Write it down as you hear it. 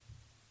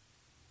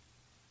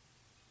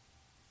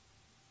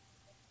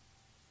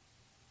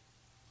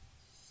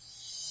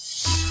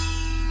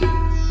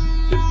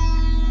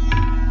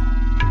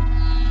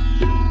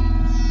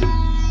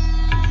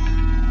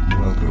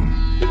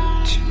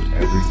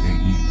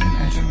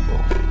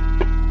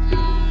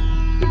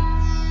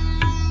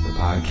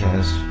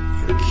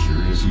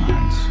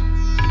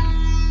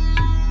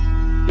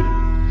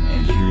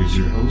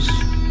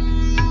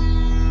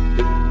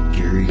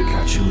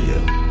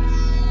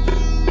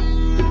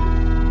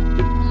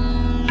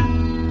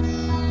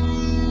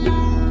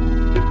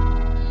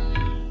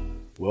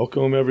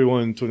Welcome,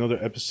 everyone, to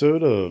another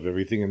episode of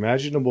Everything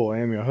Imaginable. I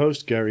am your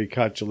host, Gary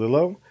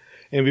Cacciolillo.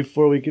 And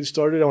before we get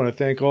started, I want to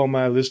thank all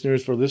my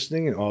listeners for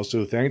listening and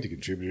also thank the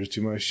contributors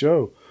to my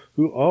show,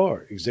 who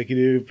are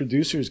executive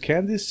producers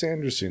Candace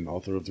Sanderson,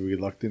 author of The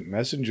Reluctant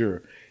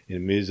Messenger,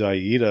 and Ms.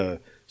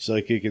 Aida,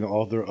 psychic and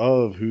author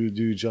of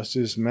Hoodoo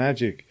Justice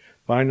Magic,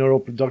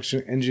 binaural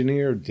production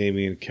engineer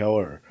Damian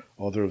Keller,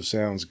 author of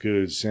Sounds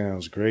Good,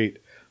 Sounds Great,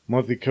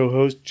 monthly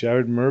co-host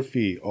Jared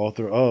Murphy,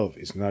 author of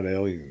It's Not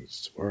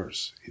Aliens, It's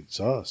Worse, It's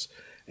Us,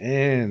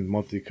 and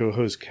monthly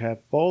co-host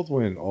Kat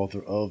Baldwin,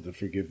 author of The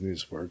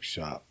Forgiveness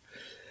Workshop.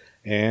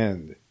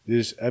 And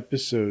this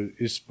episode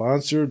is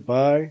sponsored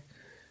by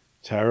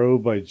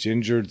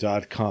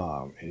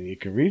tarotbyginger.com, and you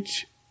can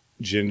reach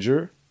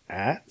Ginger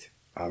at,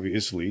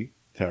 obviously,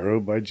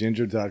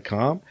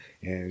 tarotbyginger.com,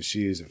 and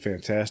she is a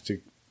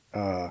fantastic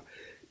been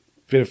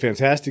a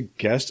fantastic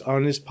guest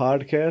on this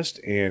podcast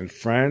and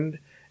friend.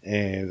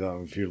 And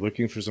if you're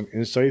looking for some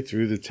insight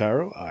through the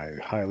tarot, I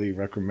highly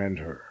recommend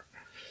her.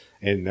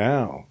 And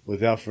now,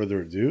 without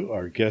further ado,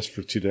 our guest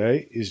for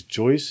today is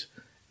Joyce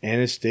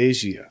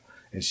Anastasia.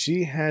 And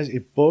she has a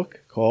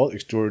book called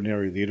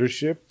Extraordinary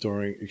Leadership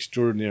During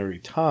Extraordinary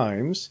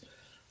Times.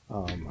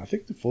 I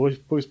think the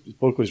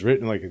book was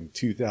written like in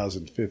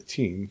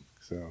 2015,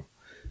 so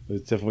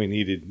it's definitely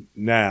needed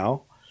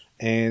now.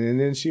 And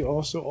then she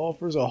also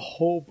offers a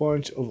whole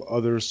bunch of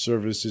other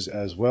services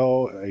as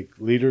well, like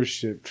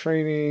leadership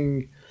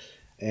training.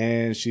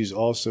 And she's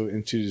also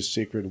into the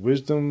Sacred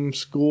Wisdom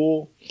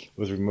School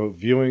with remote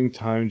viewing,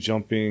 time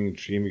jumping,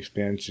 dream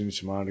expansion,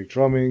 shamanic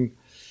drumming,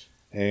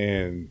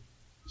 and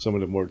some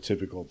of the more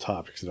typical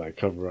topics that I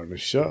cover on the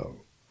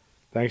show.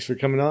 Thanks for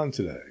coming on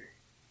today.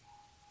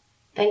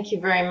 Thank you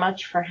very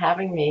much for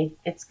having me.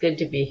 It's good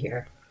to be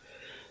here.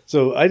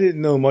 So I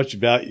didn't know much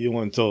about you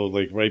until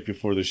like right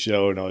before the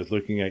show, and I was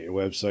looking at your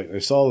website, and I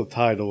saw the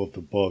title of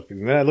the book,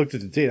 and then I looked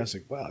at the date, and I was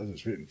like, wow, this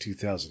was written in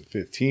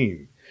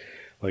 2015.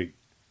 Like,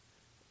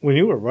 when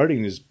you were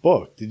writing this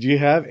book, did you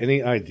have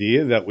any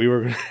idea that we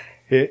were going to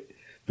hit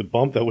the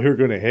bump that we were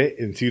going to hit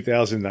in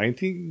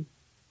 2019?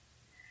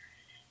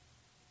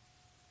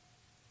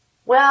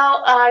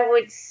 Well, I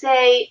would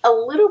say a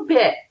little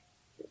bit,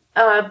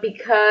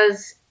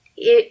 because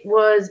it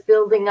was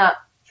building up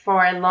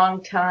for a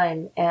long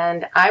time,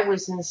 and I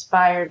was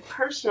inspired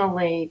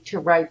personally to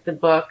write the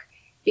book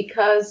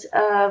because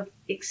of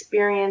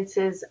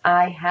experiences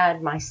I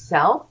had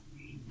myself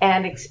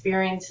and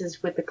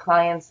experiences with the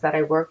clients that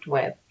I worked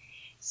with.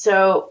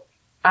 So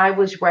I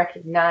was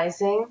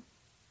recognizing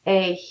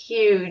a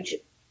huge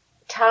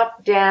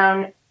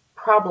top-down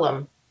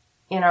problem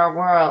in our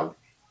world,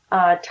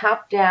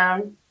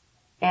 top-down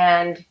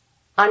and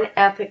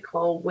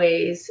unethical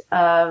ways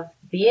of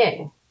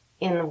being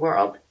in the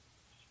world.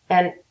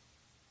 And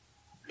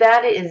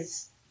that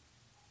is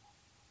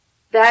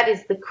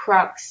the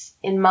crux,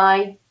 in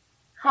my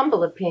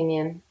humble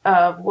opinion,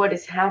 of what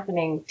is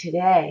happening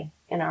today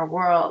in our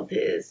world,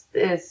 is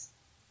this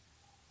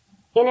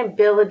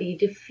inability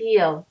to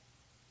feel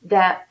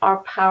that our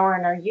power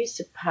and our use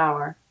of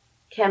power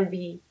can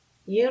be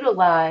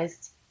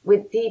utilized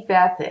with deep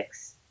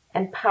ethics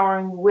and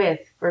powering with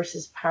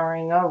versus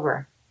powering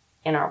over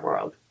in our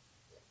world.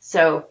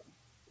 So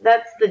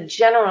that's the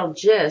general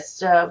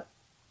gist of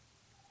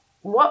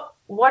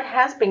what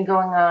has been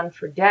going on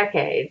for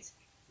decades,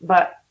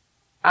 but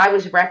I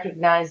was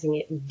recognizing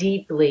it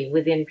deeply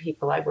within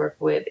people I work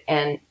with,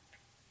 and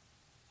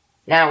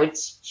now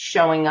it's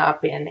showing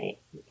up in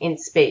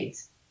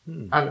spades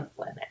on the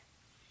planet.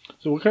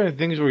 So what kind of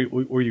things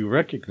were you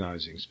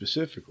recognizing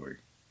specifically?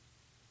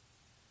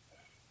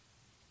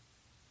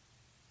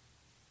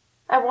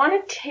 I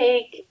want to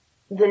take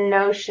the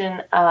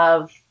notion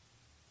of,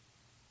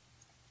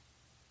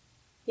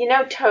 you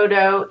know,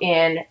 Toto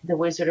in The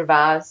Wizard of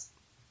Oz?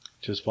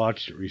 Just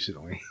watched it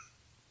recently.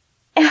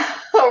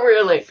 Oh,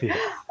 really? Yeah.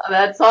 Oh,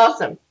 that's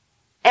awesome.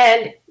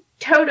 And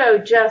Toto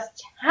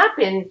just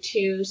happened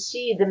to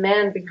see the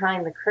man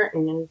behind the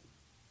curtain and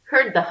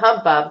heard the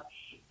hubbub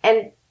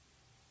and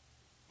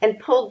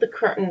pulled the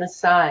curtain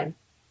aside.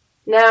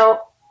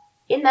 Now,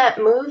 in that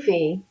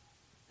movie,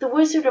 the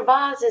Wizard of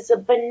Oz is a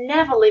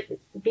benevolent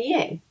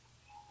being,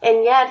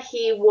 and yet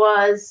he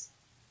was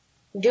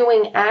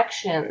doing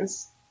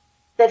actions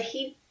that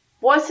he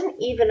wasn't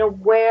even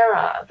aware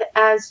of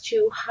as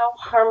to how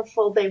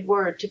harmful they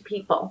were to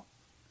people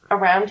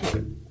around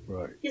him.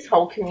 Right. His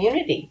whole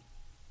community,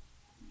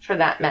 for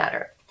that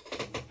matter.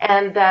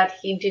 And that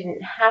he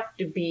didn't have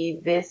to be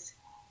this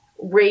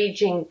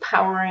raging,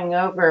 powering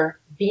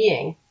over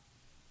being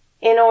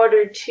in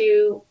order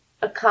to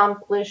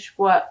accomplish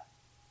what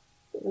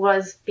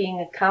was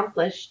being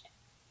accomplished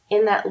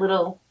in that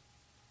little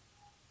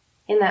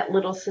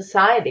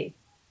society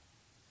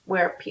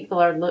where people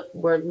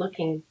were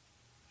looking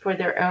for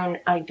their own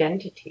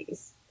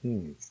identities.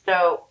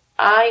 So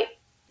I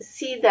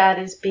see that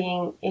as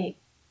being a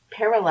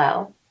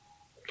parallel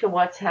to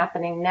what's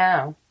happening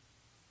now,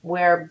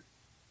 where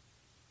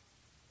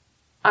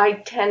I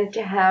tend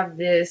to have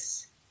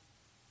this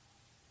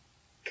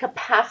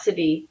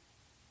capacity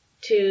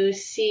to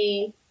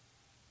see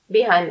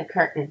behind the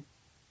curtain.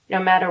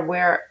 No matter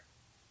where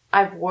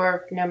I've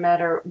worked, no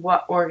matter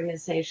what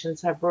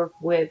organizations I've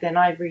worked with, and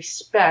I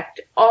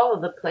respect all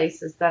of the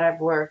places that I've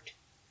worked.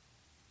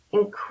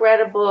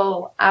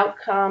 Incredible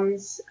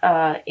outcomes,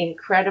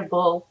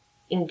 incredible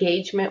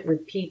engagement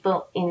with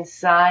people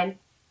inside,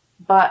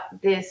 but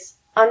this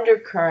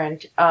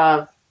undercurrent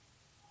of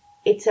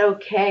it's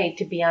okay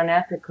to be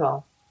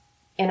unethical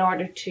in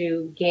order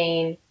to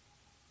gain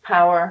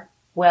power,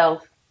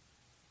 wealth,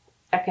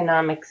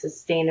 economic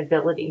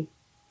sustainability.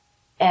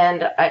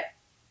 And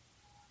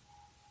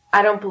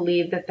I don't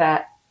believe that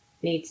that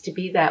needs to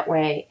be that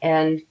way.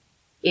 And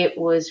it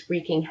was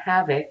wreaking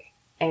havoc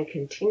and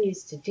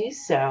continues to do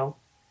so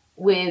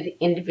with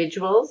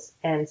individuals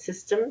and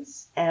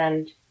systems.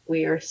 And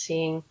we are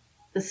seeing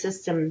the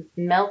system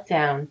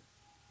meltdown,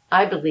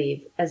 I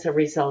believe, as a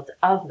result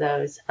of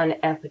those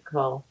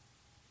unethical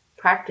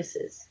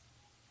practices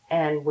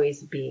and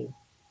ways of being.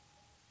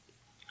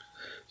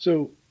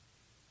 So,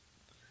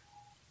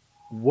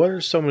 what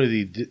are some of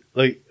the,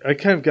 like, I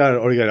kind of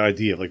already got an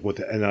idea of like what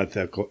the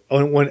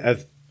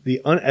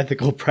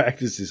unethical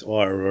practices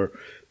are, or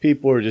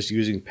people are just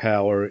using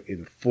power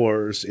and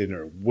force in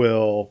their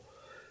will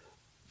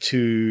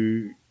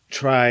to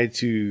try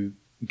to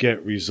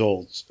get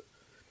results.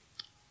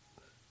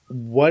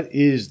 What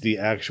is the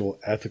actual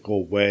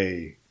ethical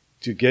way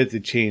to get the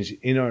change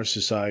in our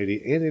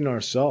society and in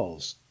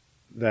ourselves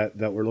that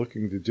we're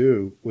looking to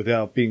do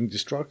without being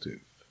destructive?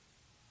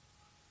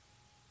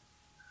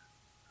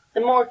 The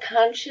more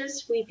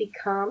conscious we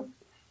become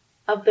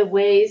of the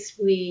ways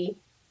we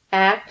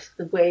act,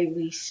 the way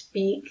we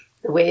speak,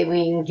 the way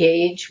we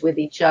engage with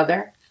each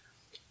other,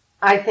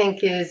 I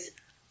think is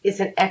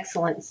an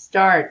excellent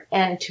start.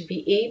 And to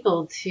be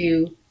able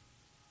to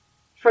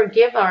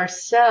forgive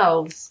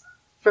ourselves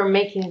for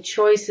making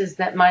choices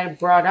that might have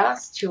brought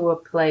us to a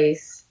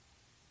place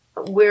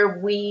where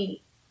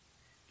we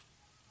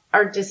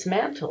are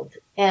dismantled.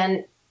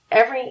 And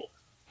every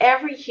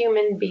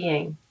human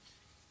being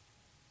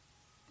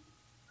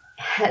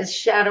has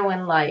shadow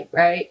and light,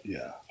 right?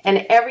 Yeah.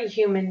 And every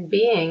human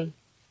being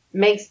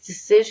makes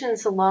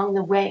decisions along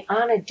the way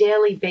on a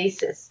daily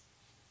basis.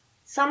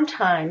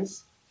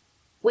 Sometimes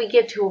we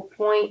get to a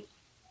point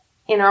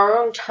in our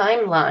own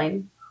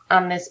timeline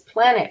on this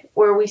planet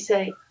where we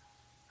say,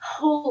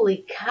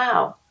 holy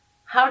cow,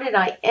 how did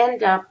I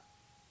end up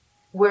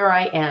where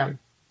I am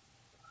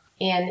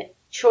in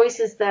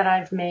choices that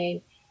I've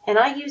made? And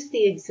I've used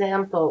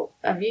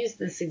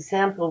this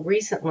example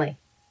recently.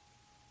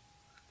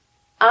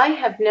 I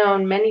have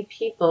known many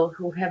people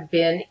who have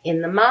been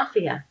in the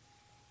mafia.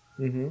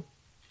 Mm-hmm.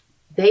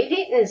 They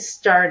didn't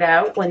start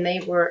out when they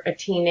were a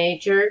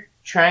teenager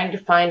trying to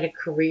find a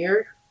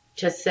career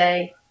to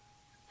say,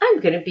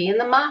 I'm going to be in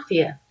the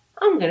mafia.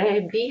 I'm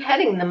going to be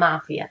heading the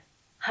mafia.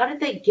 How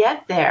did they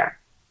get there?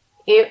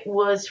 It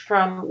was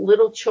from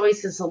little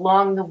choices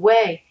along the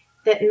way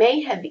that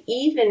may have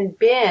even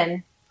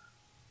been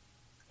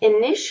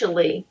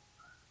initially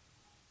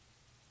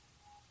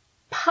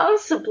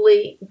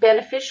possibly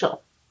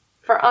beneficial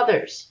for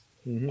others.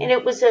 Mm-hmm. And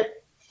it was a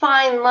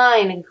fine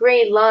line, a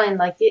gray line,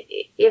 like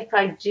if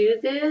I do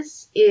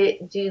this,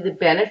 do the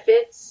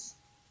benefits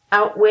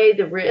outweigh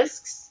the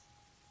risks?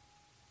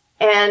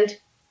 And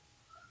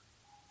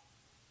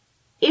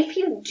if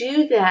you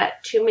do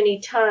that too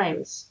many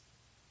times,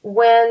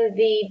 when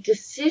the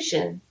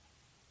decision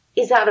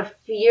is out of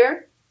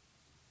fear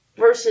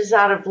versus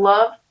out of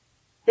love,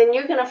 then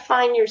you're going to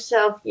find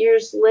yourself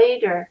years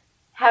later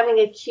having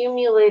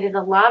accumulated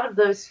a lot of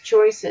those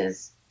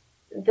choices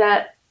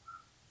that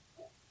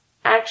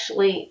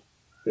actually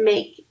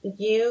make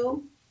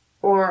you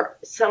or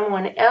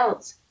someone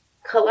else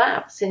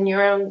collapse in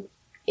your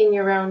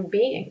own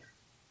being,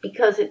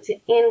 because it's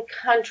in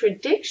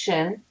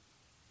contradiction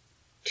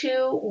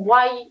to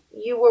why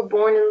you were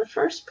born in the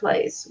first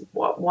place.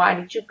 Why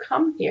did you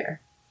come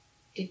here?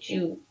 Did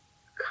you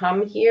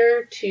come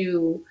here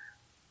to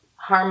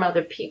harm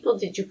other people?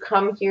 Did you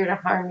come here to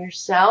harm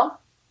yourself?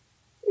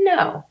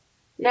 No.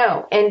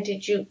 And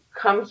did you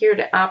come here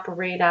to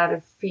operate out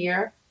of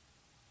fear?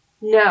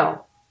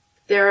 No.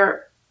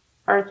 There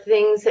are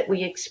things that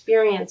we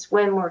experience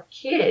when we're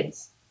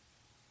kids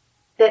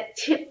that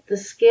tip the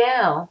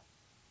scale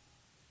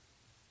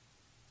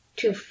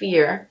to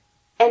fear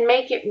and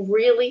make it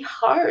really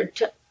hard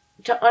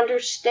to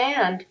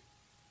understand,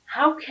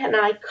 how can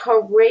I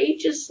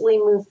courageously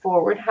move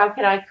forward? How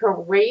can I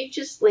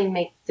courageously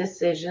make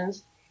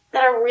decisions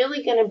that are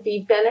really going to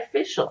be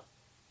beneficial,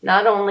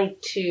 not only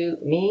to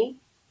me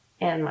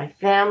and my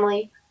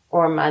family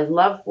or my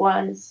loved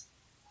ones,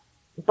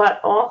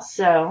 but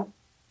also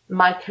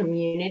my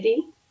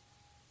community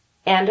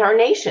and our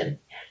nation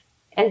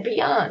and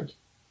beyond.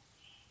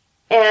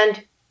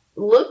 And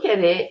look at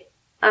it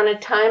on a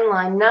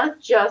timeline, not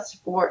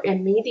just for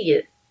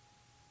immediate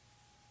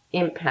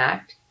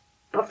impact,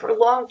 but for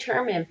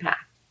long-term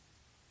impact.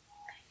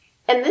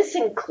 And this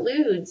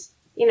includes,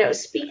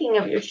 speaking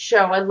of your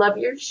show, I love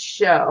your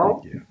show.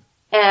 Thank you.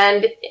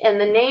 And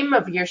the name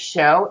of your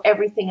show,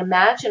 Everything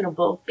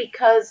Imaginable,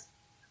 because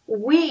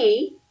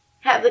we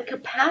have the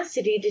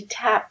capacity to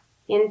tap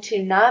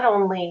into not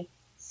only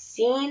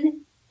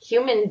seen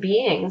human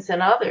beings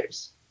and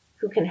others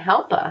who can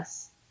help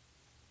us,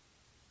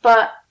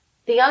 but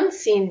the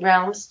unseen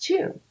realms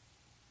too.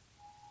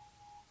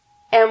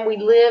 And we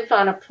live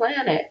on a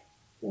planet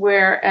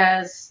where,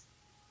 as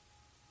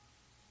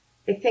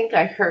I think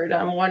I heard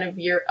on one of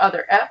your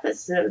other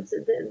episodes,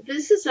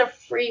 this is a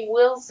free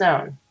will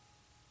zone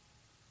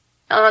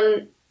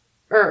on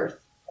Earth.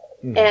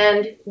 Mm-hmm.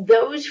 And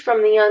those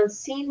from the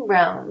unseen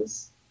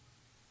realms,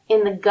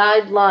 in the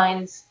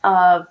guidelines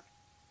of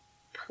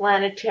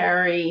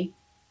planetary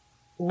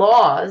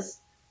laws,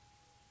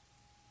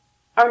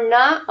 are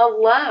not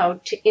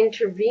allowed to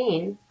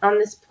intervene on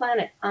this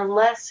planet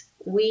unless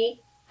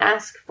we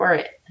ask for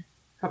it,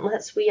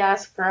 unless we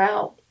ask for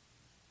help.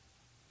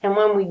 And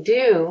when we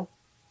do,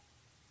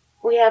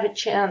 we have a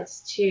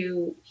chance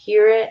to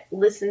hear it,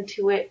 listen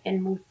to it,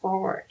 and move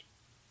forward.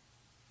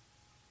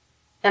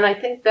 And I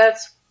think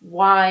that's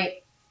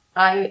why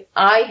I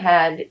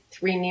had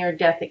 3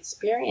 near-death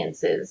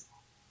experiences,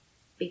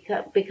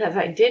 because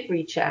I did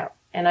reach out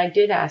and I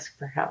did ask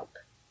for help.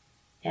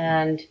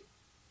 And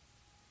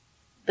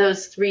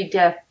those 3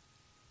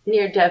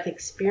 near-death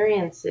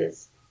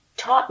experiences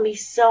taught me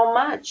so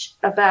much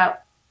about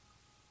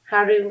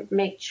how to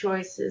make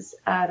choices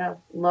out of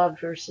love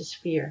versus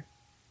fear.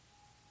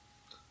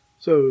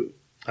 So,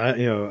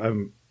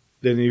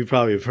 then you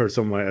probably have heard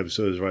some of my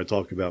episodes where I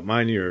talk about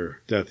my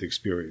near-death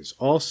experience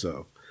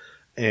also,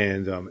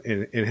 and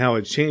how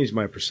it changed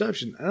my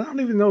perception. I don't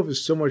even know if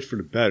it's so much for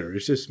the better.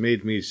 It's just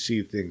made me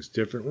see things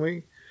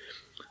differently.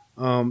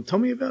 Tell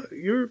me about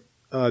your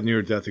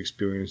near-death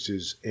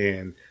experiences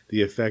and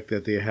the effect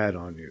that they had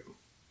on you.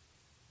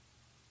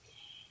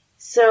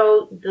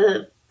 So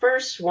the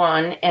first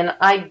one, and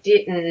I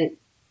didn't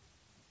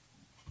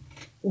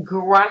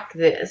grok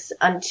this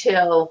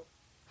until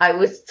I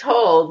was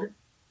told,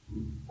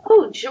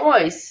 "Oh,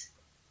 Joyce."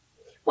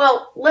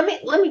 Well, let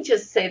me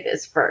just say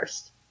this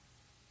first.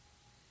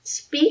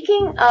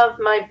 Speaking of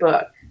my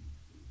book,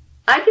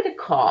 I get a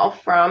call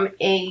from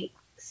a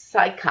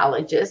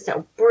psychologist,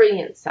 a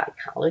brilliant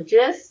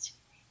psychologist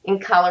in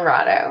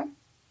Colorado,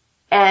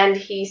 and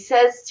he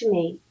says to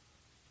me,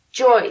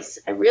 "Joyce,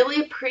 I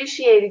really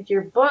appreciated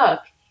your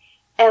book,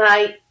 and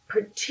I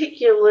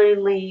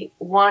particularly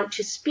want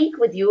to speak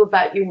with you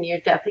about your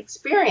near-death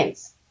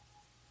experience."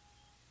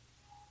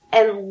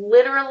 And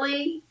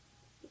literally,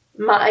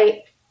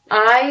 my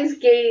eyes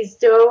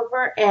gazed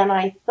over, and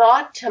I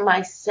thought to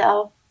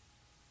myself,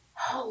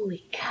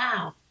 holy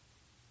cow,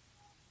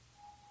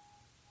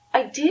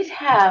 I did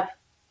have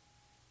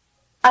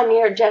a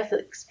near-death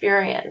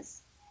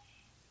experience.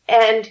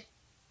 And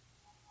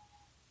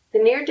the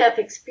near-death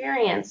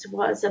experience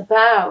was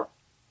about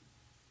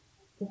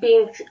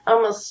being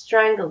almost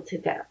strangled to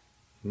death.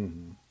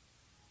 Mm-hmm.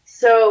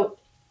 So,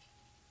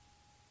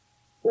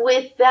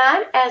 with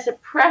that as a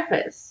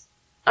preface,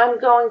 I'm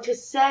going to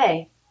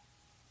say,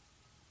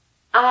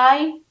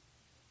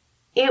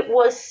 it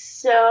was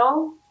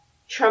so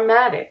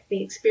traumatic,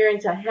 the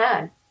experience I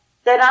had,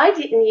 that I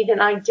didn't even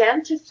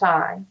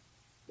identify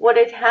what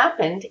had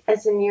happened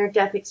as a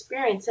near-death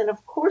experience. And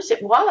of course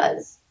it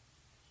was.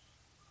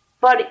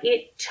 But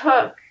it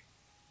took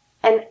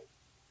an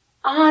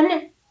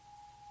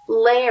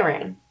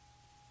unlayering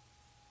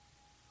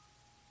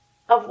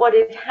of what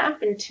had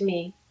happened to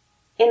me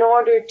in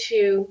order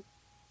to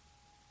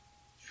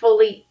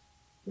fully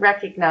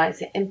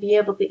recognize it and be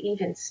able to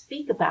even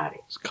speak about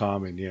it. It's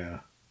common,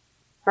 yeah.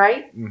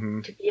 Right?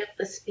 Mm-hmm. To be able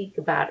to speak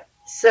about it.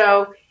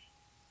 So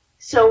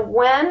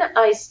when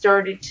I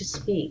started to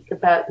speak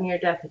about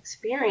near-death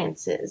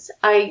experiences,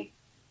 I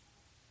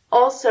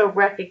also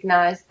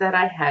recognized that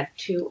I had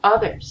 2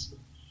 others.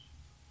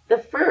 The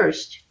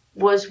first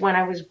was when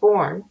I was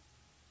born,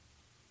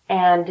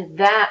 and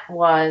that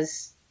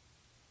was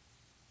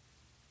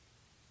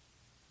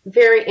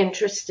very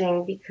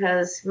interesting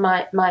because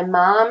my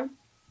mom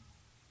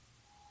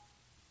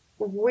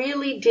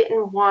really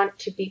didn't want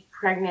to be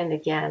pregnant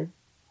again.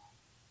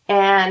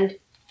 And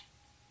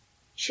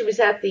she was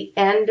at the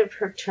end of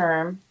her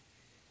term,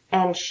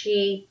 and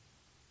she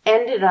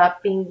ended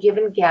up being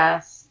given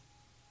gas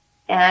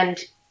and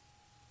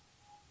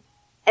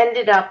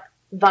ended up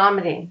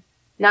vomiting,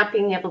 not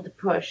being able to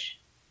push.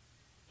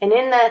 And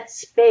in that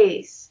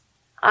space,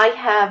 I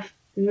have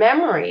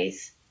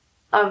memories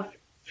of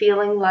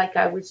feeling like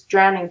I was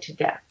drowning to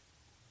death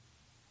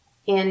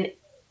in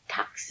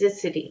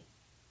toxicity.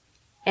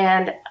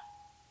 And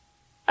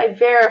I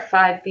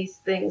verified these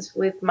things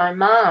with my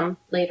mom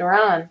later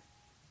on.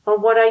 But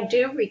what I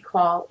do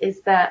recall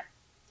is that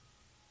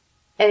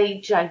a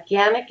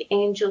gigantic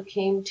angel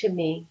came to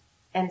me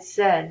and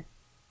said,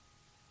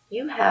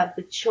 "You have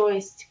the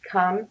choice to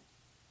come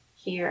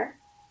here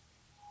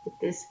with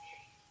this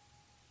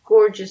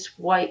gorgeous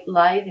white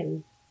light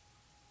and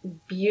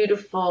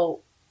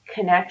beautiful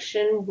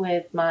connection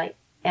with my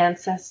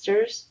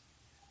ancestors,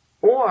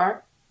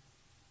 or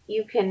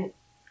you can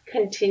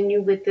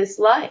continue with this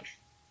life."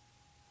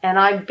 And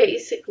I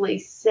basically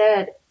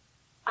said,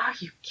 "Are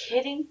you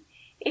kidding?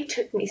 it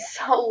took me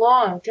so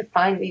long to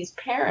find these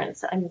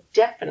parents. I'm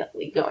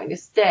definitely going to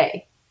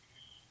stay.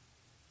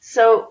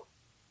 So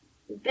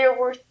there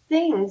were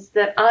things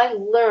that I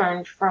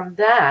learned from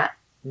that,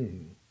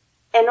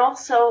 and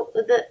also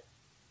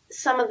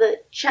some of the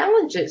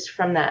challenges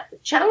from that. The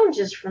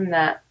challenges from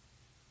that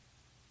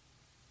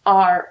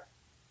are,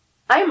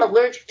 I'm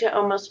allergic to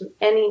almost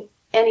any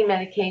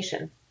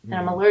medication, and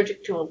I'm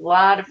allergic to a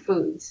lot of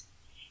foods.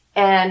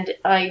 And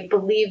I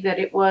believe that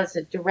it was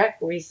a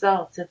direct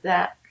result of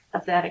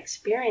that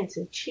experience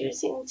and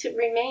choosing to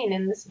remain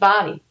in this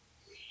body.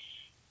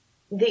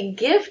 The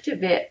gift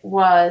of it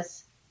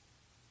was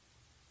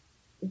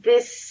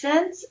this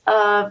sense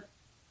of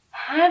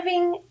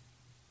having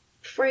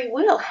free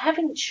will,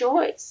 having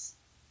choice,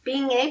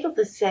 being able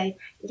to say,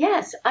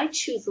 yes, I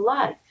choose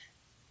life.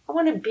 I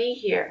want to be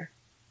here.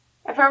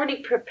 I've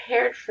already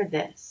prepared for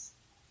this.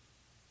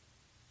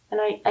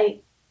 And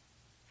I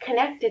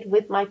connected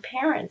with my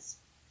parents,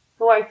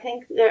 who I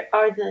think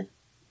are the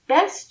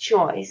best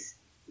choice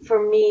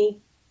for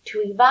me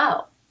to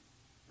evolve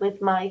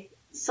with my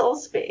soul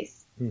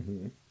space.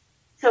 Mm-hmm.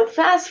 So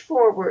fast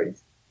forward,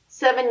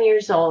 7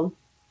 years old,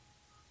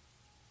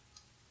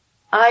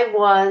 I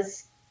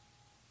was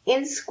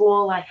in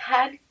school. I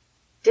had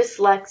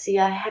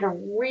dyslexia. I had a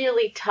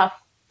really tough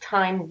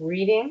time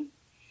reading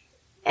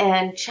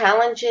and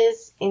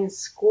challenges in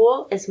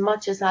school as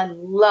much as I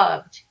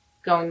loved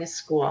going to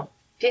school.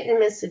 Didn't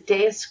miss a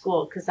day of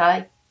school because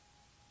I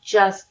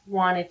just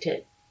wanted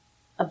to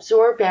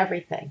absorb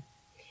everything.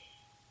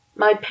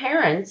 My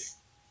parents,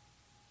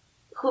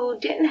 who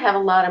didn't have a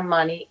lot of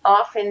money,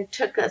 often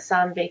took us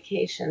on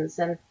vacations,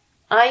 and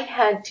I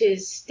had to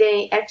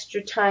stay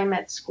extra time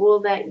at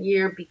school that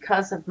year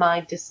because of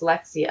my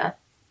dyslexia,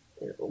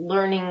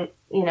 learning,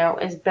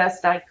 as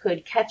best I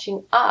could,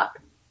 catching up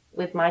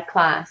with my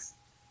class.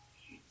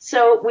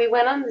 So we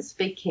went on this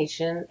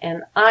vacation,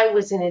 and I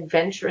was an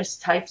adventurous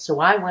type, so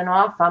I went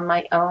off on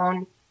my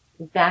own.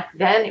 Back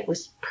then, it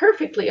was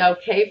perfectly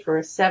okay for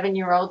a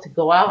 7-year-old to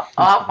go off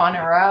on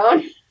her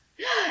own.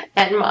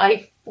 And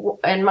my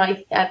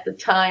at the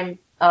time,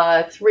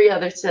 3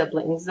 other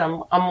siblings.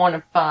 I'm one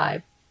of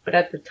 5, but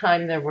at the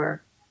time there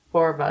were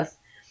 4 of us.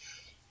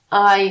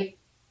 I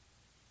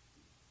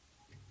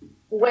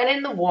went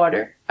in the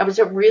water. I was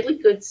a really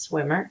good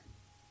swimmer.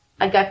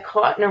 I got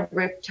caught in a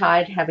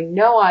riptide, having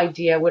no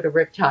idea what a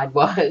riptide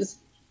was,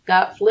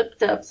 got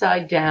flipped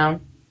upside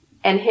down,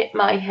 and hit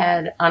my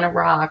head on a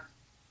rock.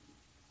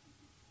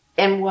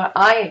 And what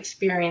I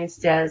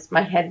experienced as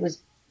my head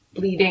was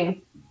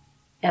bleeding,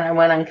 and I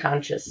went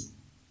unconscious.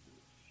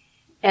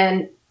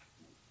 And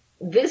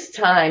this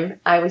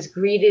time I was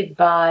greeted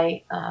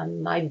by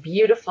my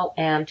beautiful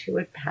aunt who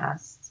had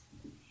passed.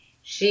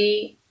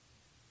 She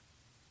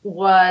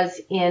was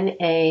in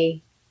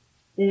a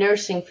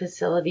nursing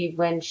facility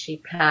when she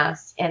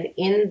passed, and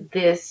in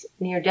this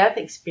near-death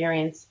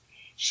experience,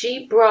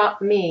 she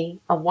brought me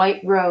a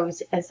white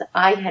rose as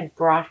I had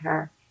brought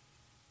her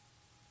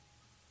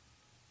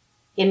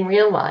in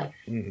real life.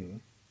 Mm-hmm.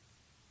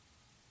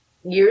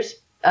 Years,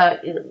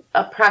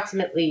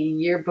 approximately a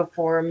year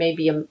before,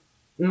 maybe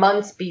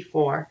months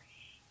before,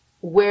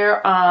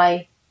 where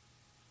I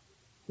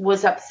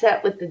was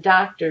upset with the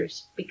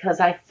doctors because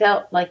I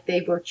felt like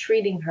they were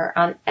treating her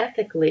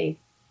unethically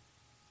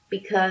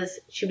because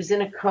she was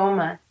in a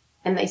coma,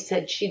 and they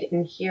said she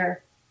didn't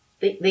hear,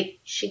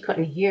 she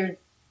couldn't hear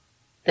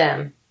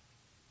them.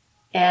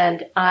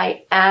 And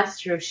I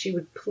asked her if she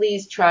would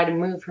please try to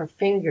move her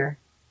finger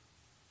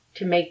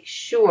to make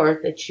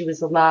sure that she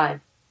was alive.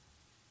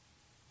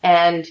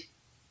 And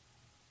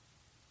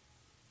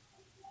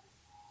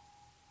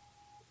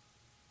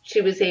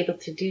she was able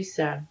to do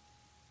so.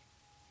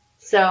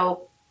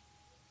 So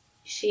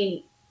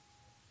she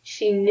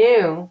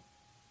knew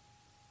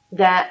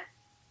that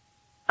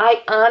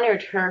I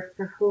honored her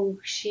for who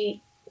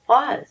she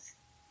was.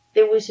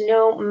 There was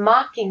no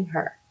mocking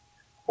her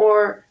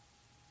or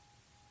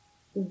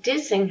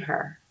dissing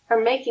her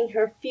or making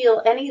her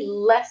feel any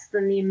less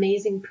than the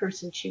amazing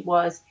person she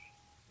was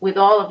with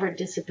all of her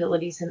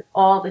disabilities and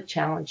all the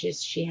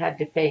challenges she had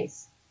to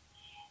face.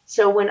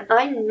 So when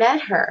I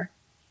met her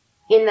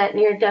in that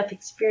near-death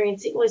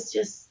experience, it was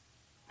just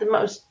the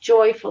most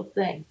joyful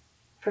thing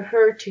for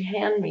her to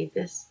hand me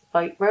this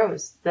white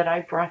rose that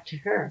I brought to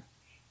her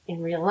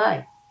in real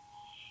life.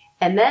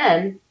 And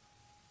then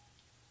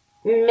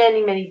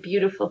many, many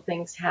beautiful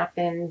things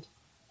happened.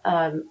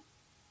 And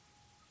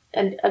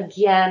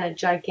again, a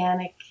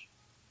gigantic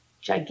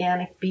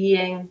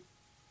being,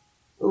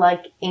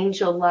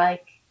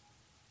 angel-like,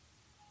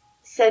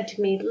 said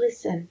to me,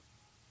 listen,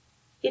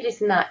 it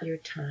is not your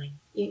time.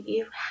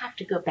 You have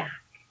to go back.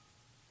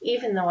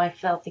 Even though I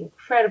felt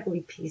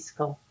incredibly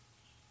peaceful.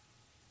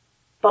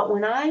 But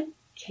when I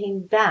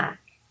came back,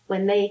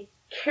 when they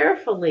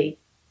carefully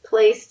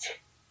placed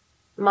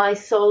my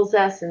soul's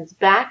essence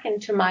back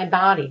into my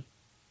body,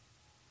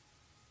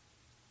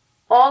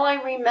 all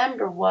I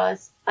remember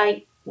was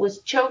I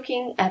was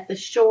choking at the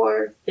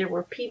shore. There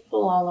were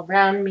people all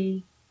around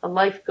me, a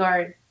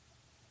lifeguard.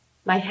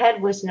 My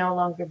head was no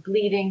longer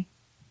bleeding.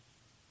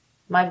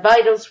 My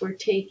vitals were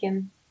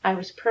taken. I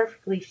was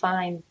perfectly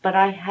fine, but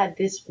I had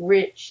this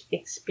rich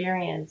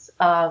experience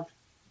of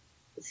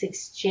this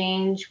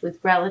exchange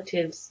with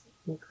relatives,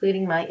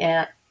 including my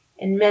aunt,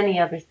 and many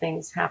other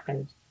things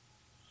happened.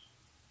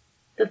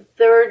 The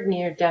third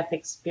near-death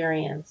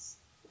experience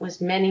was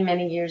many,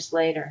 many years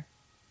later,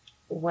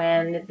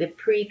 when the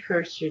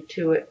precursor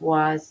to it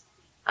was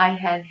I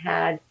had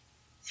had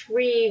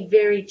 3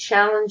 very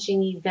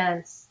challenging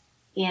events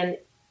in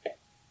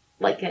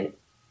like an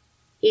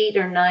 8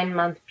 or 9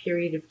 month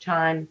period of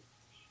time,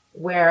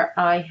 where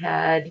I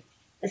had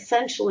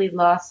essentially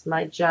lost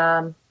my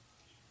job.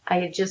 I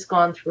had just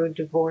gone through a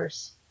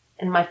divorce,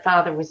 and my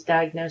father was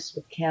diagnosed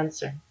with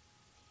cancer.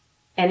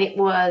 And it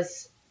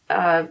was,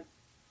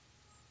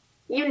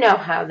 you know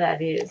how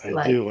that is.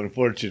 I do,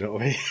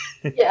 unfortunately.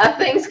 Yeah,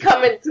 things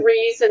come in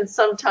threes, and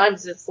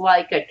sometimes it's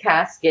like a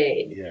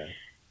cascade. Yeah.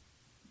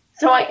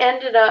 So I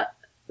ended up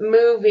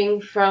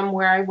moving from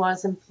where I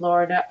was in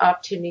Florida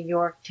up to New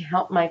York to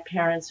help my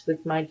parents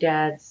with my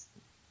dad's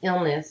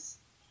illness.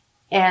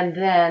 And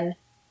then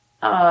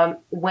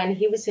when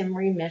he was in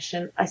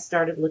remission, I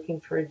started looking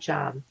for a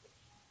job.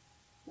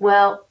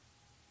 Well,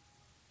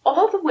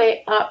 all the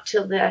way up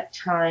till that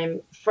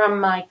time, from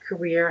my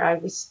career, I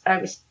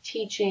was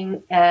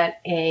teaching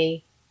at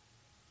a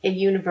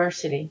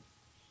university.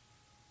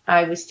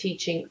 I was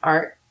teaching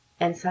art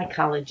and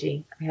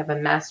psychology. I have a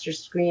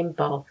master's degree in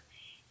both.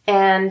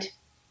 And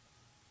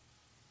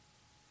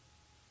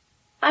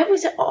I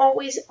was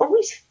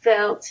always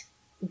felt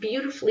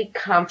beautifully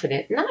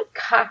confident, not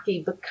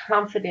cocky, but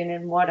confident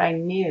in what I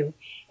knew.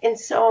 And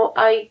so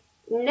I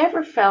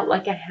never felt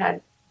like I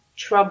had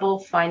trouble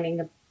finding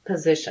a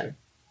position,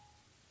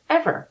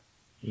 ever.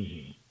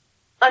 Mm-hmm.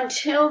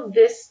 Until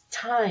this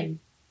time,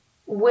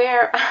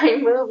 where I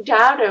moved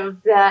out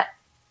of that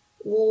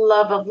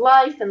love of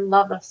life and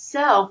love of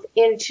self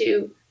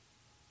into,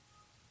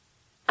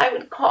 I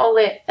would call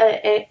it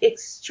an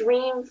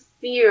extreme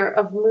fear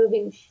of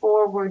moving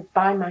forward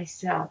by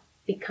myself.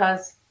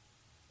 Because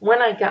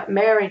when I got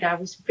married, I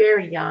was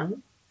very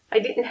young. I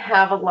didn't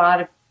have a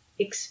lot of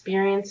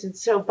experience. And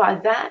so by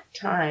that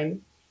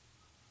time,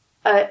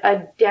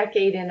 a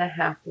decade and a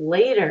half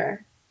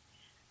later,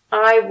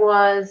 I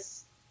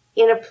was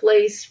in a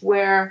place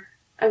where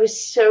I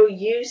was so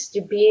used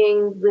to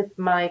being with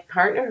my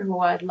partner who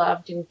I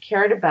loved and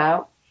cared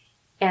about,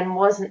 and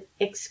wasn't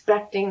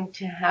expecting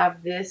to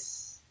have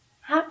this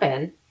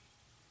happen.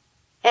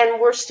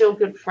 And we're still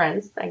good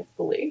friends,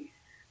 thankfully,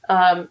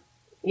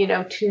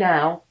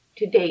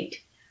 to date.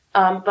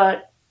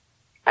 But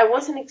I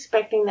wasn't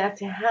expecting that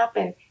to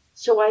happen.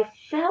 So I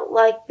felt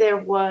like there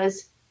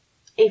was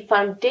a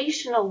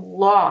foundational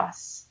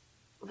loss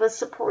of a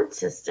support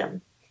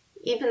system.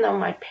 Even though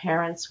my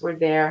parents were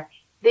there,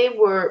 they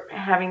were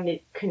having to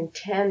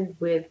contend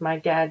with my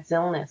dad's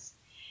illness.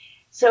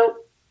 So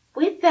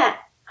with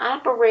that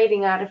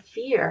operating out of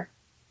fear,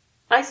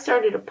 I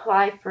started to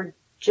apply for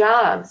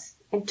jobs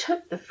and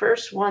took the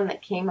first one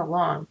that came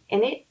along.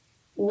 And it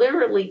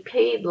literally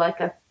paid like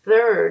a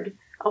third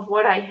of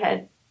what I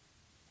had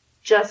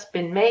just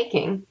been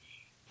making.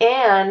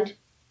 And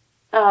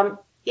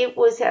it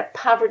was at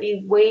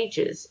poverty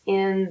wages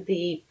in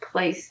the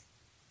place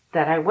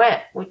that I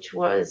went, which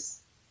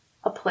was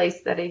a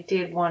place that I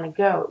did want to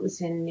go. It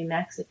was in New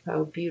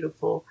Mexico,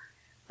 beautiful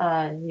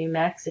New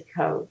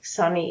Mexico,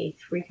 sunny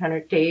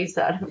 300 days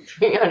out of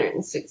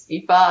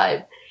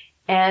 365,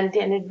 and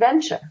an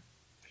adventure.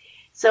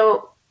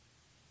 So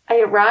I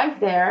arrived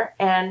there,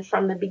 and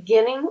from the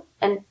beginning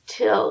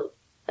until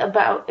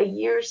about a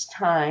year's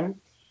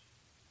time,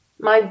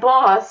 my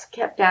boss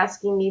kept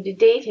asking me to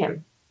date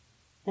him,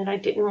 and I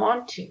didn't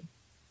want to.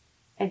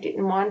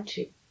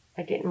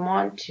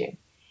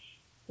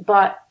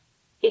 But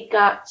it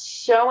got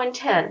so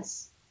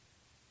intense,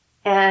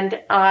 and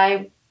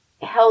I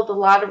held a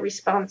lot of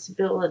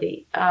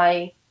responsibility.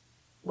 I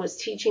was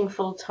teaching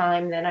full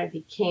time, then I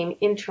became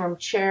interim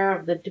chair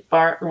of the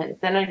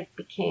department, then I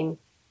became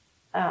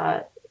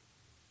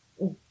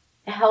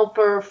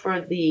helper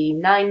for the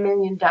 $9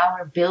 million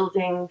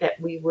building that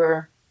we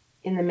were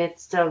in the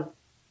midst of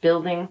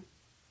building.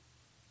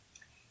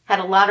 Had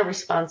a lot of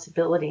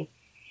responsibility.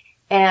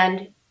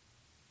 And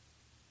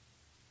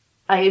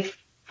I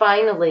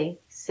finally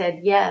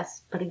said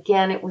yes, but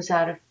again, it was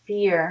out of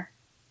fear.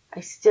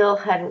 I still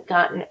hadn't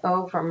gotten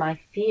over my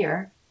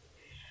fear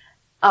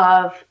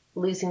of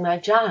losing my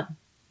job.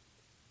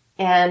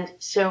 And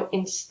so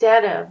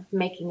instead of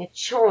making a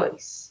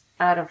choice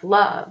out of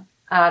love,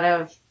 out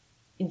of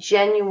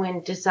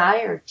genuine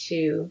desire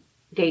to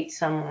date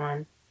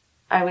someone,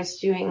 I was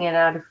doing it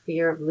out of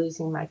fear of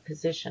losing my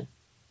position.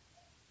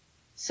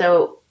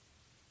 So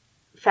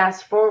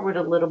fast forward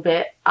a little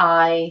bit,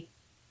 I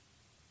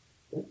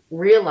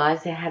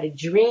realized I had a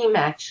dream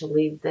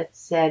actually that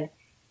said,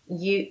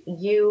 you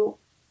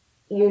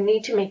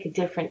need to make a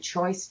different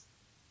choice,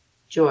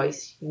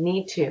 Joyce. You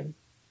need to.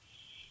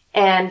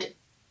 And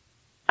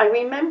I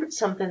remembered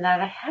something that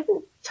I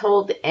hadn't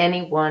told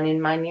anyone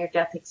in my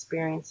near-death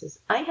experiences.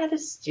 I had a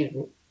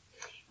student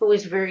who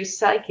was very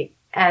psychic,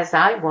 as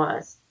I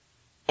was,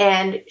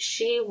 And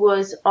she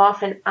was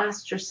often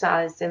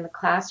ostracized in the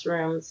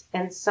classrooms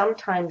and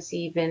sometimes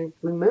even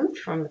removed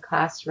from the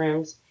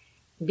classrooms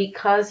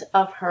because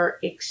of her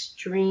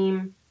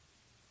extreme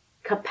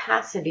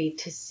capacity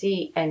to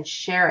see and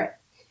share it.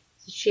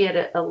 She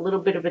had a little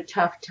bit of a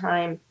tough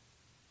time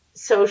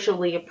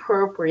socially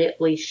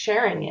appropriately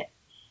sharing it.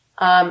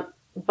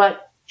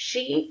 But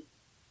she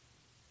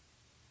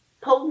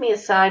pulled me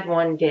aside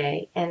one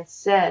day and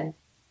said,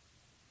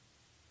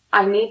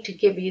 I need to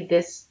give you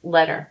this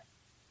letter.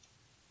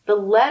 The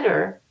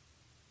letter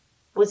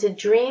was a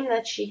dream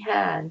that she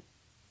had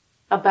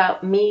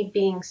about me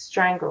being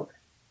strangled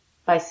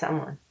by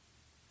someone.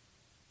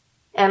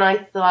 And I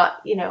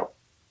thought,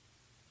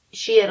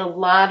 she had a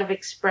lot of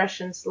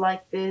expressions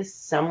like this.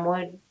 Some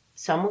would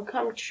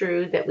come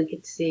true that we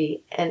could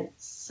see, and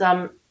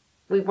some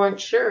we weren't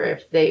sure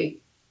if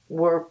they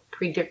were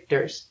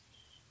predictors.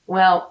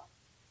 Well,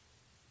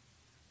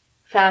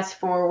 fast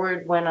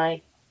forward when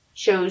I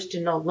chose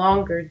to no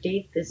longer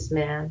date this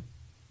man.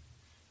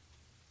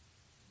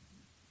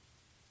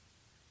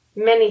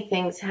 Many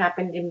things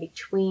happened in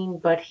between,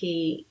 but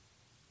he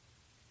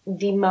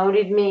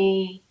demoted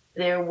me.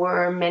 There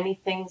were many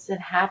things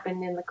that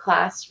happened in the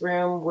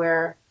classroom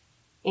where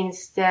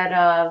instead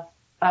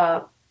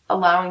of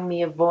allowing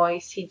me a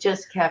voice, he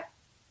just kept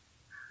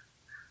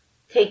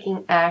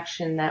taking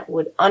action that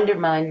would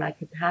undermine my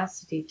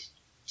capacity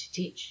to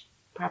teach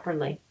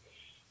properly.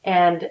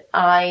 And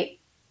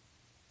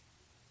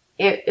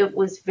it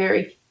was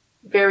very,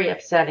 very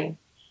upsetting.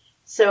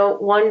 So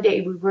one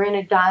day we were in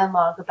a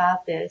dialogue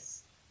about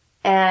this,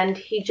 and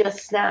he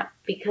just snapped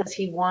because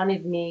he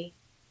wanted me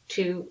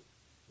to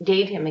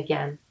date him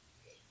again.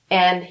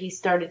 And he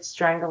started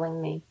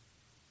strangling me.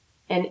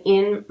 And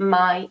in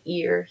my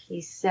ear,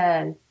 he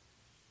said,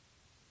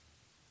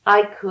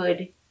 I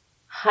could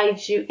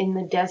hide you in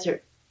the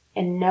desert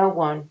and no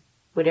one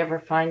would ever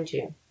find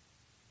you.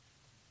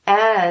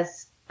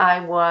 As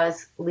I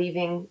was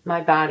leaving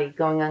my body,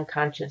 going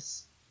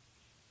unconscious.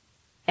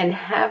 And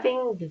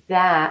having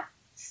that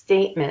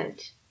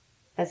statement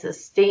as a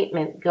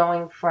statement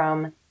going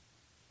from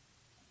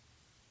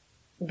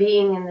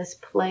being in this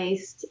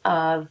place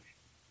of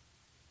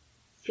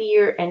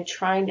fear and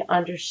trying to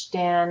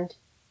understand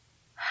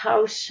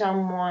how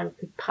someone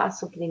could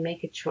possibly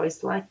make a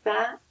choice like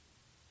that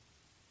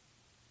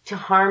to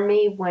harm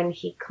me when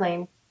he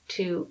claimed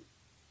to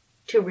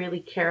really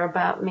care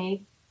about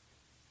me.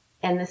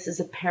 And this is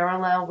a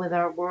parallel with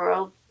our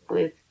world,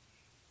 with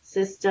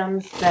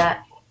systems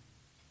that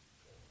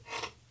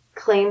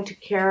claim to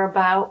care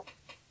about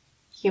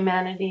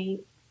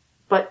humanity,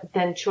 but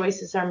then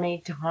choices are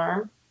made to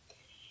harm.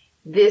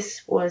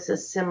 This was a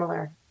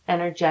similar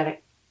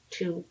energetic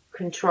to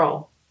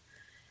control.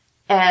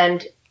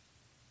 And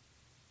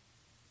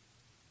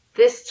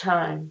this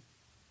time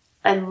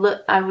I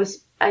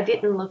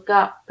didn't look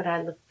up, but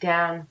I looked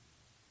down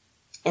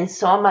and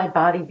saw my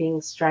body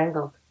being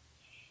strangled.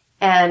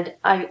 And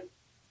I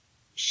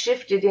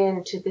shifted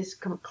into this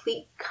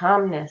complete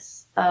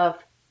calmness of,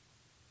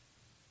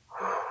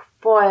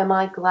 boy, am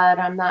I glad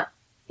I'm not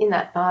in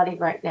that body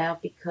right now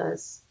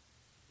because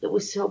it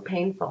was so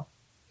painful.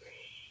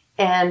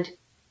 And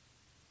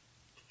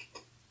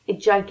a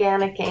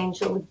gigantic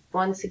angel,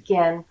 once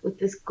again, with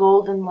this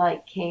golden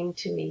light came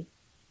to me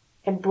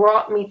and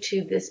brought me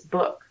to this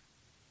book.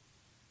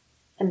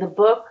 And the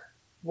book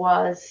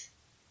was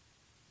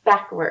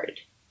backward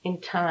in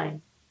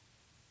time.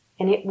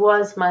 And it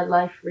was my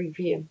life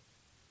review.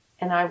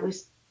 And I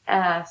was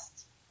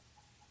asked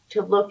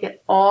to look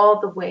at all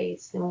the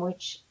ways in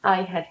which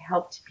I had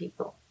helped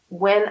people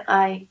when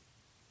I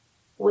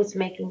was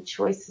making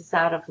choices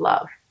out of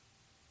love.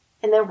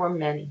 And there were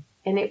many.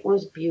 And it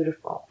was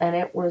beautiful. And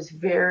it was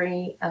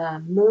very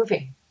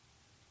moving.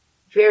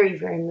 Very,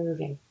 very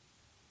moving.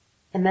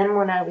 And then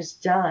when I was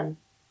done,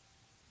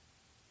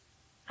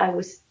 I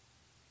was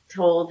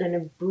told in a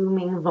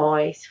booming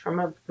voice, from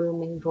a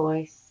booming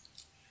voice,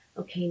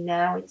 okay,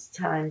 now it's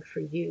time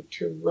for you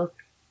to look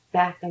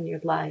back on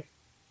your life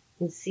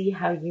and see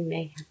how you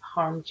may have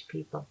harmed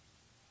people,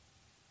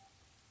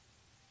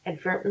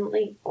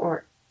 advertently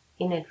or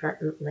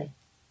inadvertently.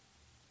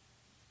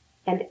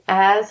 And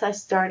as I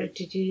started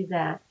to do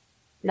that,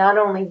 not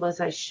only was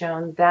I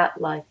shown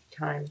that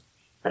lifetime,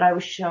 but I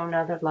was shown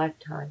other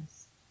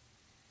lifetimes.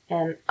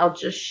 And I'll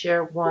just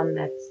share one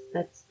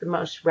that's the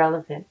most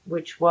relevant,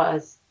 which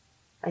was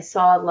I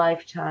saw a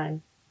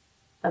lifetime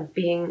of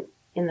being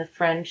in the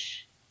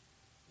French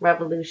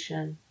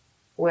Revolution,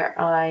 where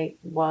I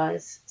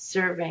was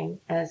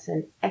serving as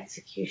an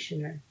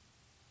executioner,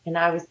 and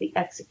I was the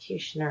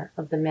executioner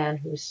of the man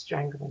who was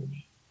strangling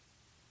me.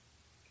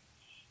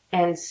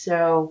 And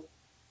so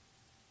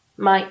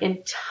my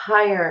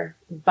entire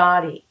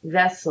body,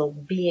 vessel,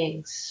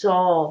 being,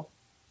 soul,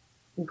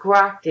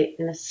 grokked it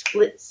in a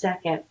split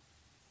second.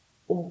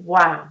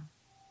 Wow.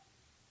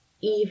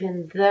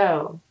 Even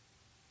though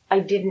I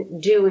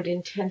didn't do it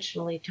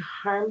intentionally to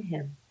harm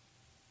him,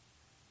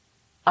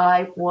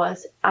 I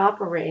was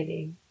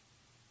operating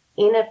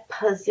in a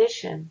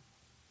position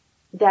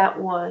that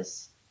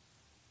was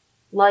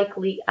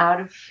likely out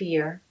of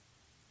fear,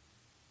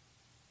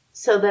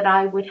 so that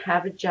I would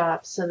have a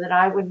job, so that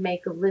I would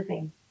make a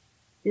living,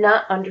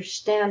 not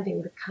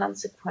understanding the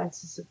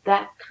consequences of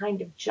that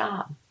kind of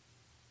job,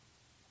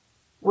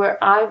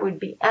 where I would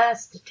be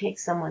asked to take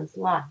someone's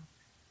life.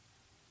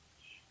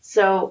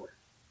 So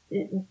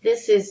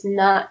this is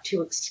not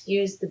to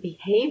excuse the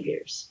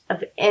behaviors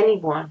of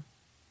anyone,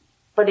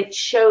 but it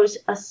shows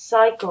a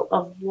cycle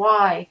of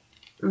why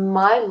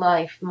my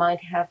life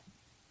might have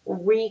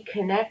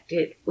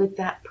reconnected with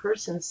that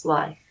person's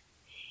life.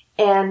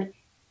 And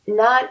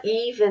not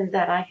even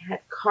that I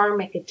had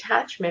karmic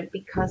attachment,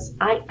 because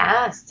I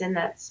asked in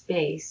that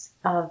space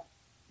of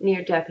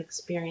near-death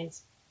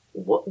experience,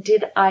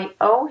 did I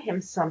owe him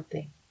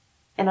something?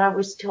 And I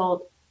was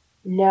told,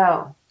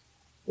 no,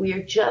 we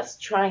are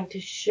just trying to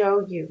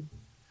show you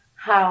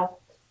how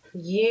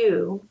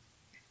you,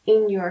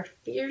 in your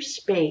fear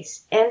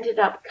space, ended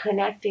up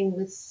connecting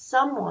with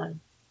someone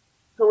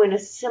who, in a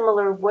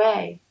similar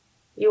way,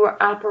 you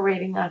were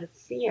operating out of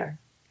fear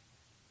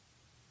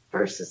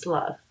versus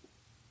love.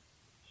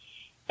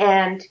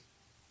 And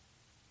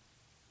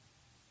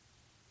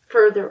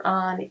further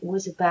on, it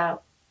was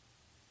about,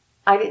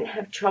 I didn't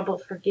have trouble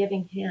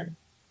forgiving him.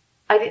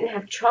 I didn't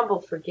have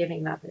trouble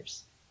forgiving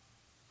others.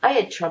 I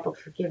had trouble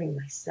forgiving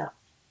myself.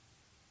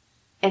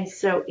 And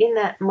so in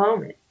that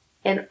moment,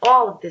 and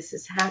all of this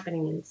is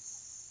happening in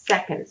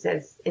seconds,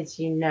 as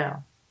you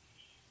know,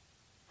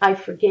 I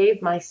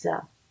forgave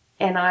myself,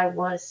 and I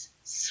was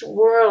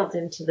swirled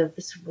into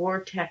this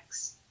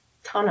vortex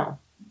tunnel,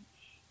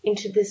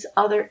 into this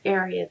other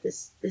area,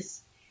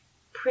 this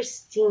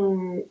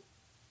pristine,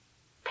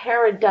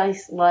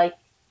 paradise-like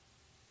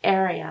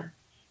area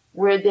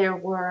where there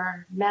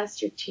were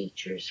master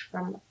teachers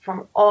from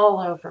all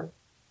over,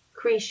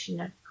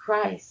 Krishna,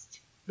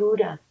 Christ,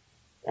 Buddha,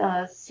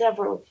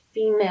 several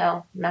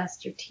female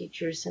master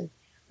teachers, and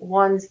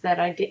ones that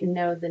I didn't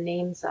know the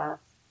names of.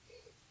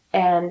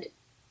 And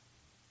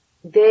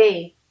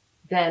they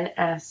then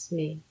asked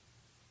me,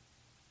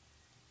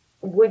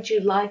 would you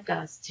like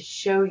us to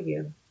show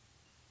you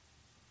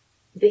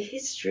the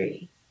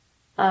history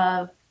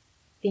of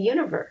the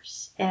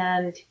universe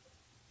and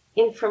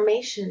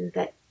information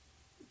that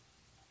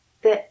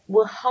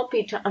will help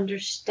you to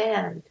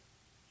understand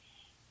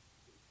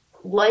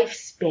life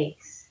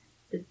space,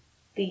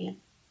 the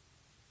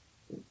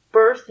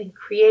birth and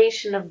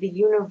creation of the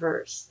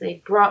universe.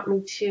 They brought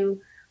me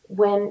to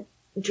when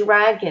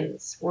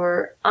dragons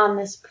were on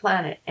this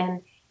planet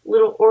and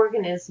little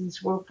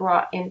organisms were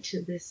brought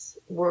into this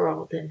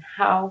world, and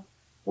how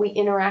we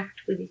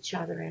interact with each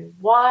other, and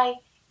why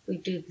we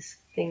do the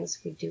things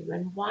we do,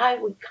 and why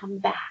we come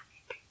back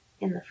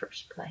in the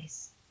first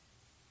place.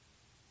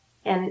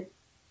 And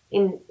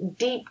in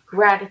deep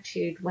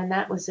gratitude, when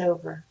that was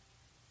over,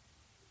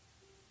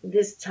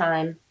 this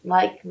time,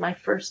 like my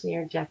first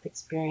near-death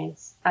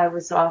experience, I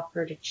was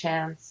offered a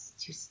chance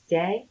to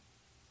stay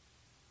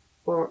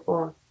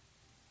or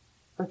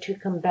to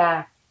come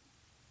back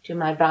to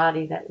my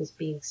body that was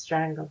being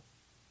strangled.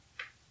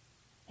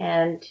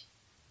 And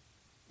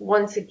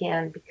once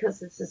again, because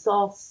this is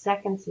all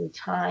seconds in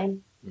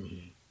time,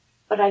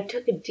 but I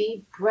took a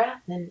deep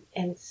breath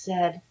and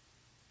said,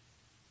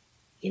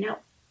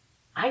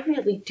 I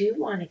really do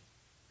want to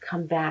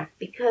come back,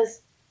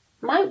 because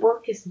my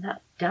work is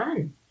not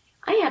done.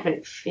 I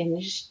haven't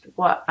finished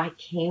what I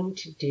came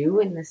to do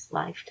in this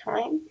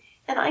lifetime,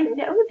 and I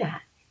know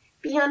that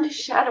beyond a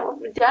shadow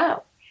of a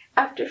doubt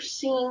after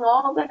seeing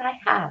all that I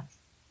have.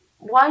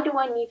 Why do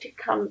I need to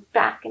come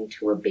back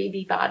into a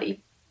baby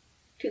body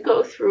to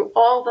go through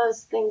all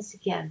those things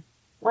again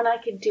when I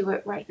could do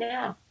it right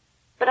now?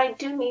 But I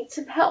do need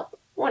some help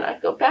when I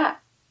go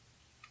back.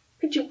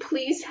 Could you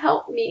please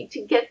help me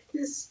to get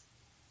this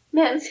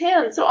man's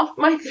hands off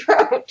my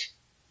throat?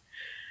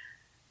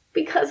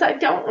 Because I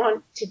don't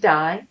want to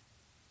die,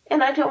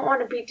 and I don't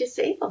want to be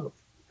disabled.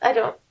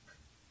 And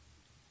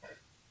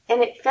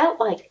it felt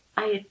like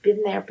I had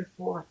been there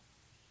before.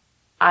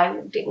 I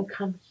didn't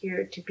come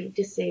here to be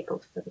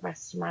disabled for the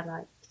rest of my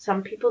life.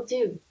 Some people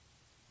do,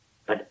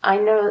 but I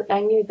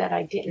knew that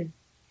I didn't.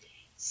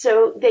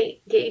 So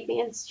they gave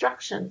me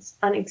instructions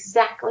on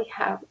exactly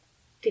how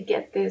to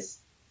get this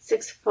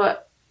 6'3",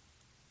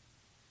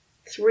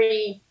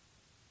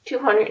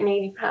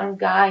 280-pound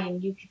guy,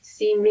 and you could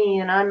see me,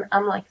 and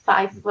I'm like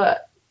 5 foot.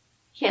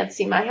 Can't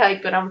see my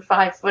height, but I'm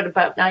 5 foot,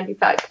 about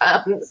 95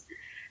 pounds.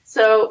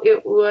 So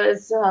it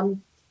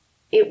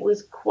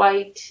was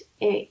quite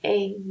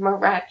a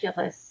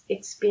miraculous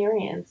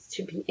experience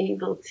to be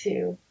able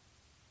to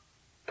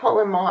pull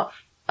him off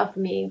of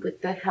me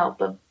with the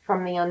help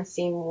from the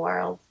unseen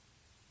world,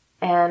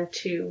 and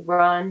to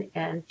run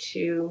and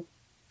to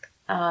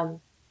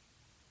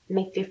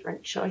make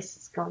different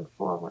choices going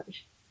forward.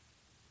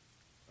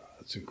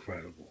 That's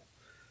incredible.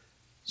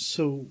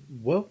 So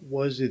what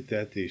was it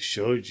that they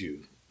showed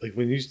you? Like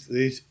when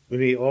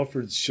they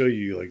offered to show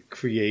you like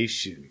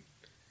creation,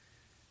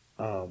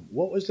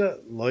 what was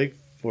that like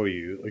for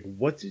you? Like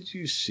what did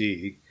you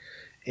see?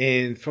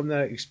 And from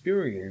that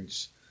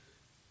experience,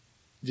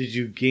 did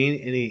you gain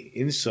any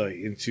insight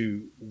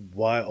into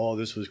why all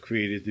this was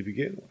created to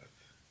begin with?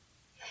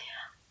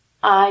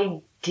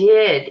 I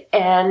did.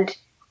 And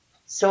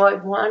so I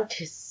want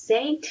to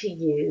say to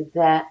you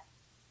that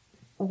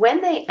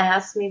when they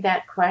asked me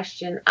that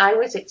question, I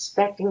was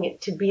expecting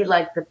it to be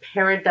like the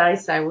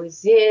paradise I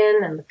was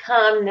in and the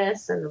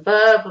calmness and the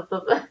blah, blah,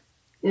 blah, blah.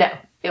 No,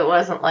 it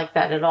wasn't like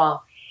that at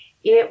all.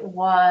 It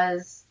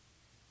was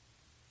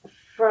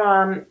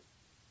from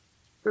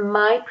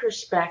my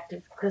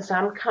perspective, because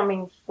I'm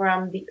coming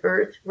from the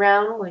Earth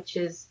realm, which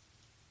is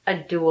a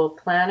dual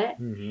planet,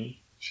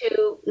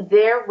 to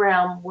their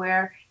realm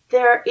where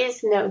there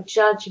is no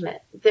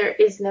judgment, there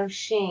is no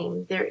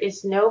shame, there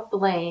is no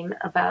blame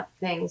about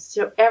things.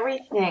 So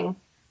everything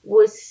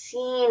was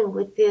seen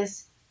with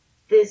this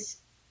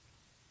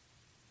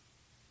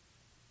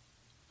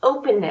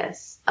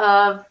openness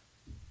of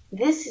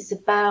this is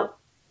about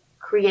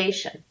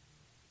creation.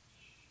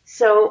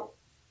 So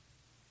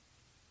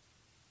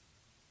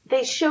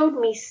they showed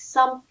me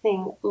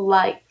something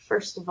like,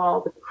 first of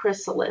all, the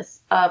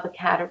chrysalis of a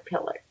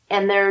caterpillar.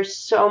 And there's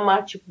so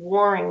much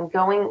warring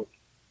going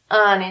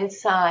on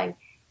inside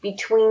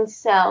between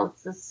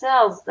cells, the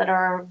cells that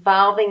are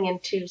evolving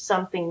into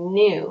something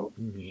new,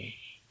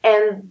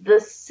 and the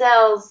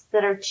cells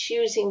that are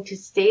choosing to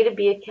stay to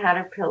be a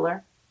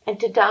caterpillar and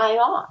to die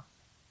off,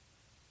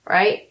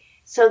 right?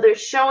 So they're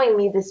showing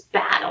me this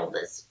battle,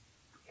 this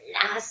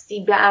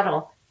nasty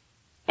battle.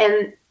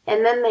 And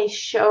then they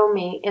show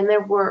me, and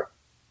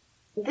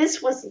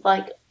this was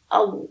like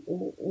a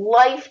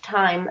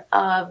lifetime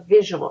of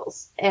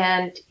visuals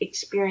and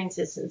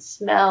experiences and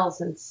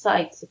smells and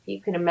sights, if you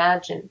can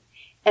imagine,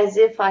 as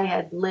if I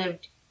had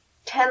lived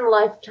 10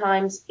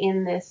 lifetimes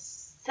in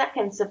this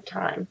seconds of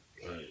time.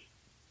 Right.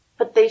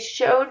 But they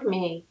showed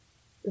me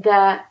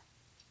that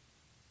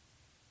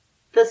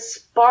the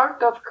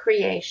spark of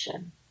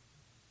creation,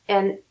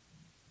 and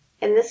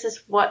this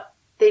is what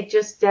they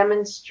just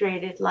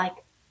demonstrated, like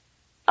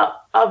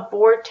a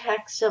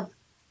vortex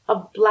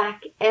of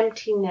black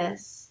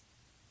emptiness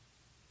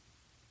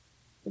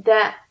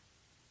that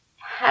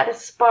had a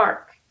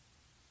spark,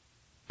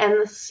 and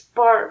the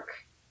spark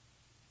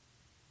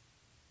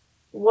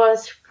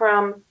was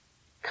from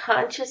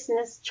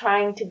consciousness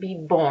trying to be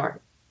born.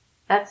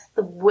 That's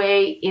the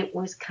way it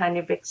was kind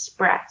of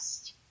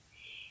expressed.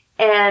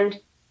 And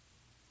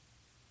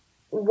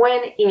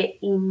when it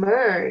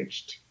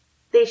emerged,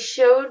 they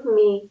showed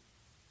me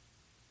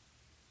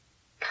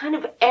kind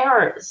of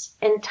eras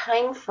and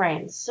time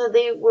frames. So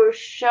they were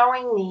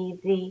showing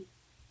me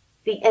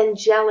the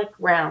angelic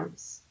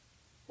realms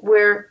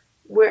where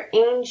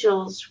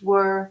angels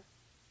were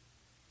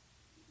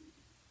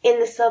in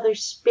this other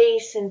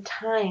space and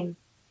time,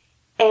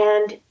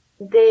 and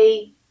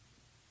they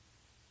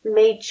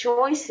made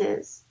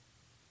choices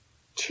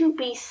to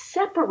be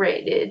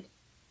separated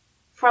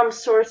from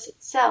Source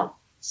itself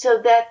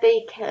so that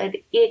they could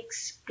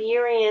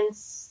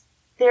experience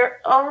their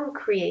own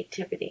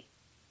creativity.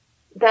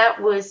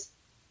 That was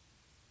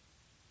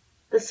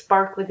the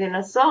spark within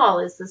us all,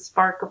 is the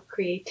spark of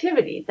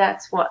creativity.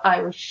 That's what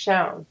I was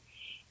shown.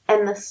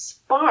 And the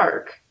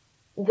spark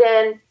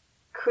then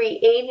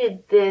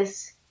created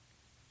this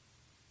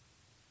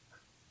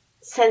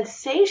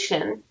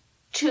sensation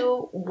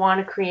to want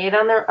to create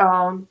on their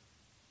own,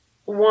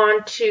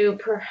 want to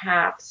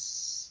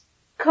perhaps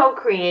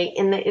co-create,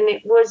 and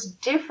it was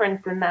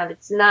different than that.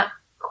 It's not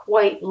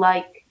quite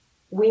like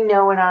we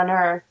know it on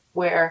Earth,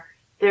 where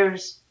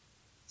there's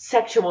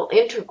sexual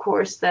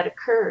intercourse that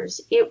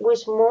occurs. It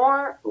was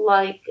more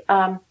like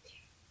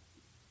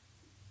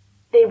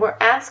they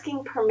were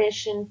asking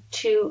permission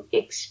to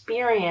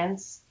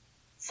experience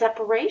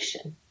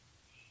separation,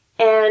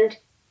 and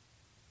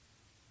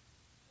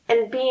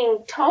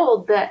being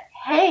told that,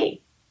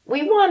 hey,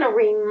 we want to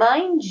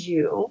remind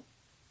you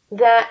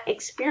that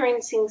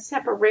experiencing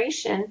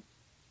separation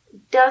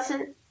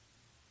doesn't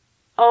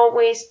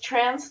always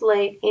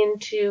translate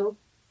into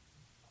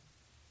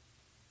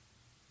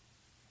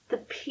the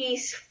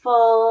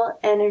peaceful,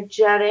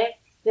 energetic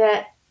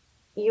that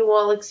you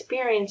all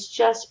experience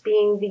just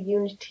being the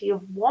unity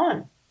of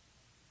one.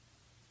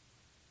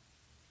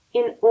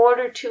 In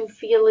order to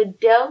feel a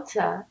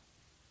delta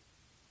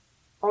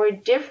or a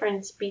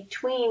difference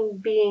between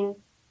being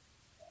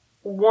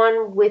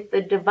one with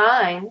the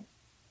divine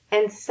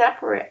and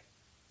separate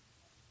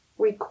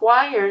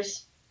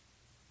requires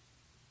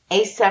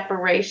a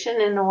separation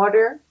in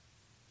order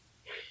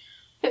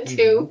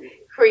to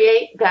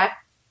create back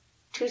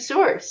to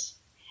Source.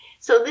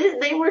 So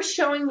they were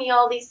showing me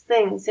all these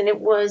things, and it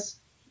was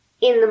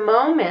in the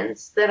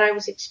moments that I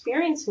was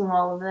experiencing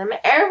all of them,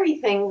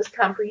 everything was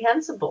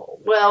comprehensible.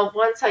 Well,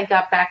 once I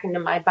got back into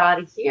my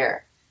body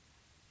here,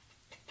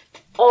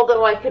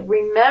 although I could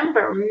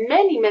remember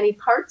many, many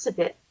parts of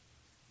it,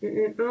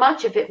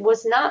 much of it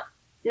was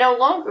no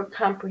longer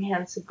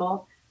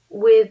comprehensible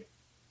with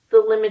the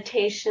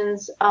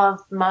limitations of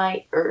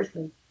my earth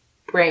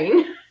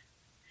brain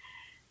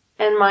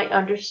and my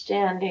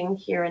understanding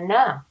here and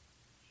now.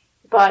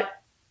 But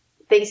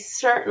they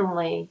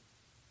certainly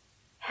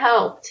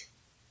helped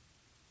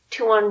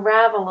to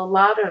unravel a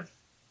lot of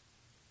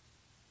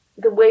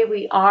the way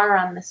we are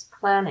on this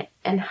planet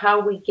and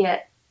how we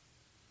get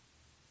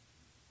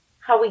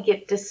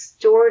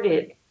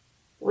distorted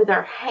with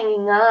our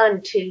hanging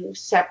on to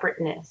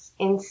separateness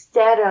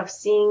instead of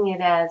seeing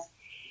it as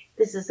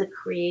this is a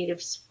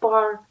creative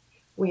spark.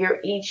 We are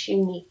each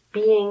unique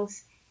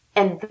beings,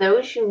 and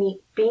those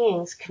unique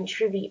beings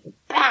contribute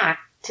back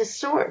to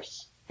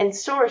Source, and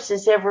Source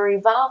is ever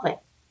evolving.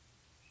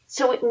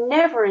 So it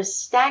never is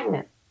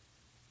stagnant.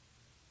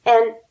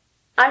 And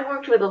I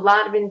worked with a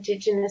lot of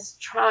indigenous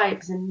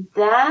tribes, and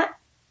that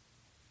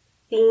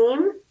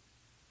theme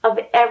of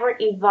ever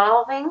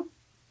evolving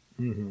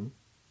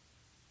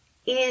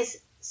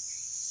is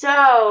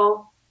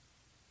so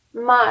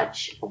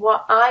much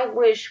what I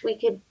wish we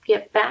could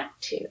get back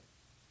to,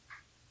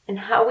 and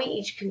how we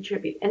each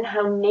contribute, and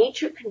how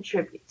nature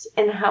contributes,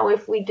 and how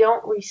if we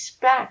don't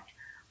respect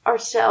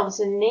ourselves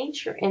and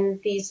nature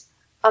and these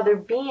other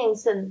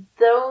beings, then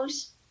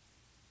those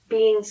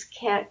beings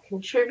can't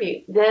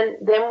contribute.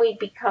 Then we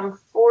become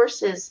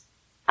forces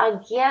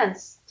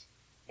against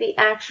the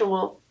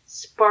actual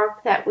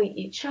spark that we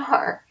each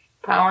are,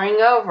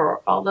 powering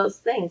over all those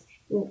things,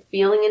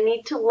 feeling a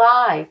need to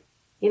lie,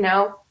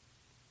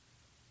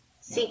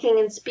 seeking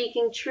and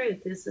speaking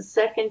truth is the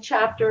second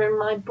chapter in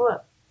my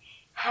book.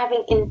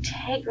 Having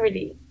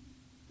integrity.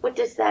 What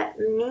does that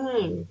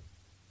mean?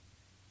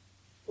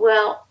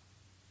 Well,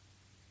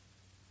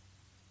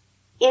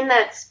 in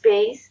that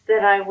space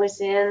that I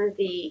was in,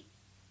 the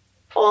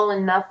all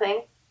and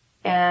nothing,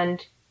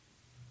 and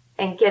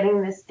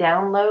getting this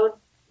download,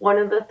 one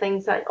of the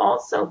things I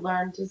also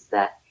learned is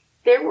that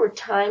there were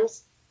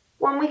times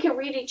when we could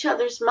read each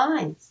other's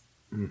minds.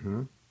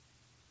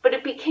 But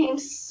it became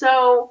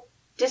so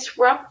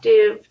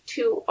disruptive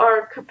to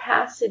our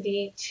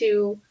capacity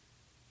to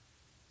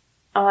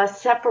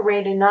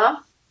separate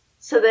enough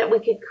so that we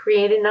could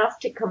create enough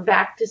to come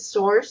back to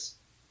Source.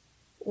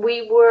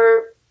 We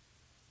were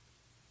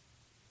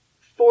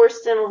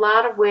forced in a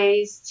lot of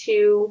ways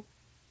to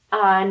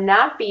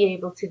not be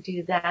able to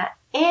do that.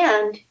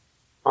 And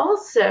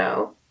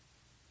also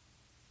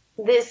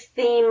this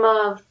theme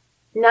of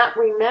not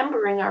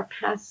remembering our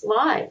past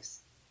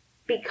lives,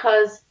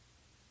 because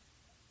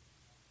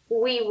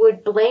we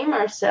would blame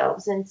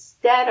ourselves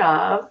instead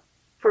of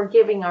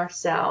forgiving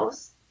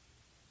ourselves,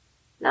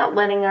 not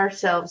letting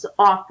ourselves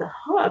off the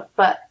hook,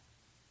 but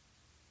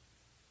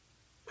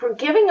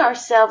forgiving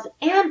ourselves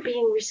and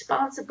being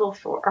responsible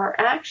for our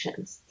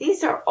actions.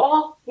 These are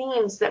all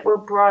themes that were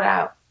brought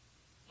out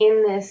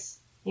in this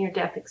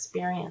near-death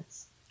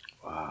experience.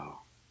 Wow.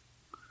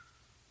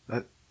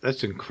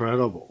 That's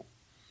incredible.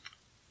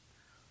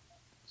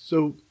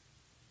 So,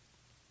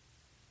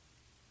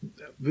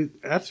 but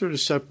after the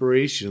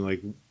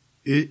separation,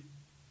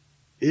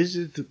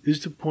 is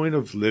the point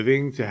of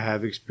living to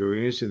have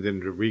experience and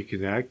then to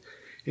reconnect?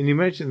 And you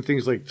mentioned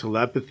things like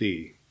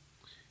telepathy,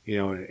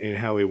 and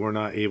how we were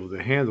not able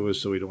to handle it,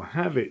 so we don't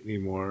have it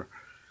anymore.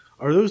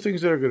 Are those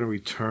things that are going to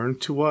return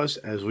to us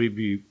as we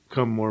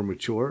become more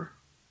mature?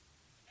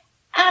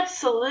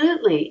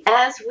 Absolutely.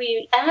 As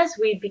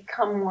we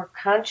become more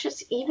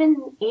conscious,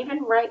 even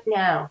right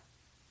now,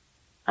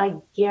 I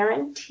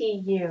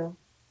guarantee you,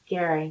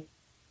 Gary,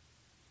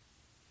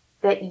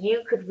 that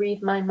you could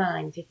read my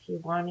mind if you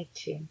wanted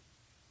to.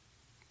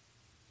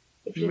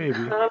 If you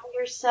calm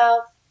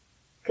yourself,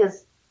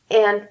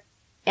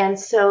 and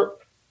so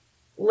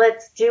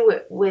let's do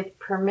it with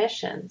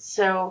permission.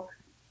 So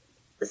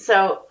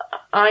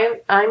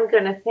I'm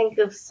going to think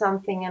of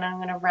something and I'm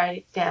going to write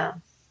it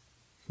down.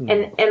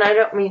 And I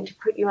don't mean to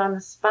put you on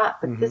the spot,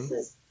 but this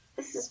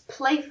is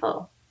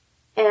playful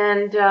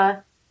and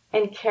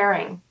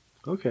caring.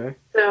 Okay.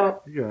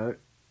 So you got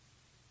it.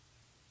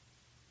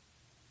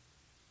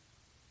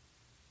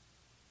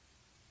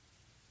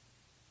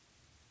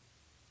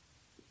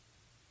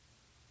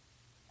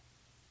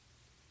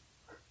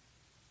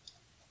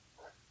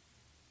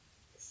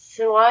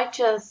 So I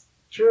just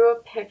drew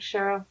a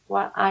picture of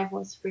what I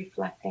was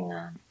reflecting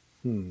on.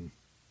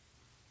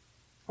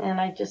 And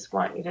I just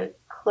want you to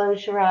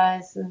close your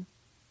eyes and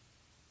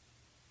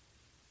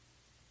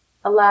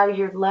allow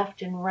your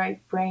left and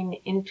right brain to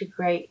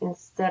integrate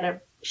instead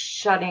of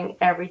shutting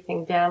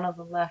everything down to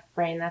the left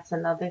brain. That's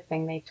another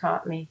thing they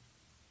taught me.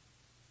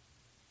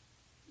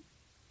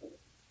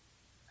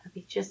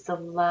 Maybe just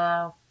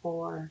allow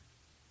for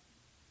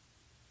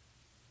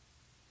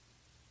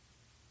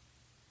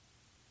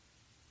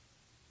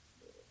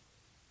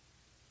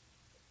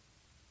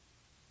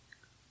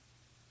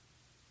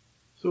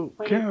So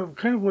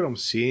kind of what I'm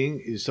seeing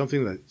is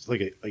something that's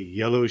like a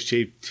yellow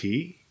shaped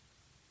T.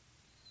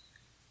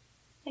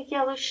 A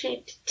yellow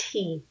shaped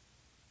T.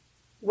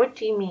 What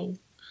do you mean?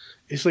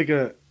 It's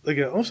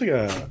almost like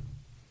a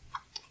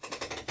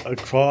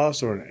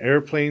cross or an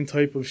airplane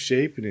type of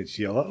shape, and it's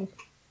yellow.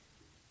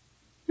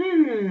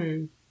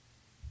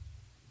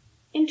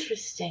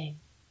 Interesting.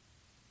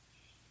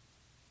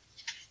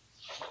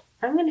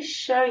 I'm going to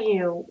show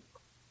you.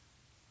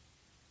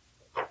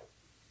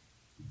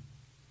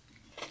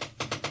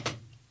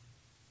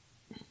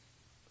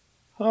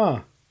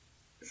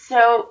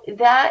 So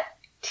that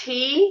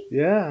T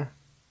Yeah.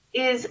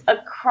 is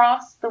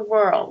across the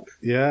world.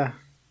 Yeah.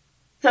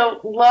 So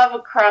love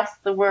across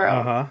the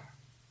world.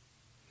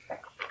 Uh-huh.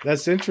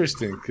 That's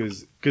interesting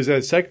because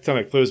that second time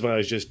I closed my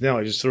eyes just now,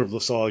 I just sort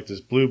of saw like this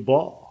blue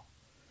ball.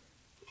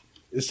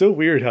 It's so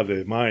weird how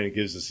the mind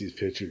gives us these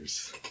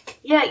pictures.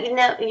 Yeah,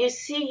 you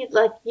see,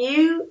 like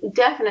you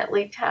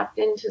definitely tapped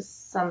into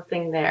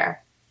something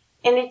there.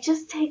 And it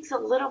just takes a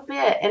little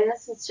bit. And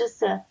this is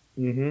just a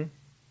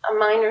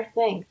minor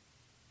thing.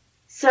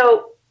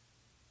 So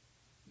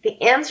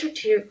the answer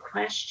to your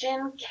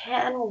question,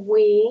 can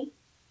we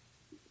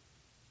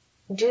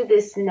do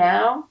this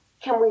now?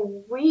 Can we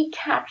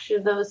recapture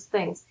those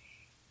things?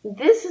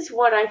 This is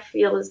what I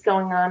feel is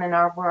going on in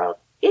our world.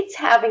 It's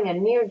having a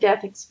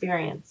near-death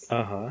experience.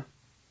 Uh-huh.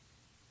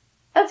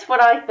 That's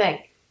what I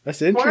think.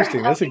 That's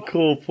interesting. That's a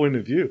cool point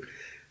of view.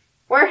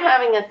 We're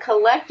having a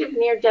collective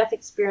near-death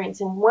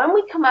experience. And when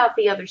we come out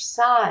the other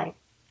side,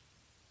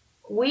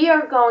 we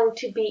are going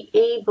to be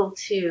able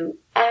to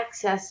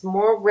access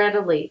more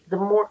readily the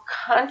more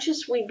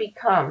conscious we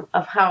become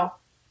of how,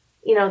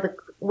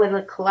 when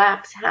the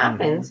collapse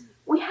happens,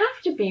 we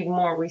have to be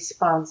more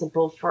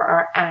responsible for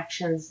our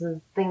actions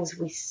and things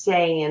we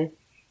say and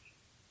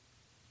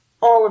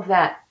all of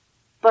that.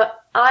 But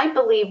I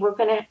believe we're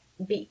going to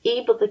be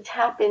able to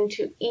tap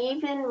into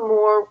even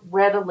more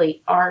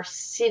readily our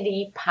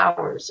city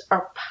powers,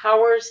 our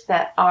powers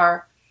that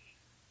are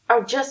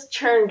just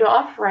turned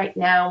off right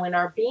now in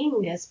our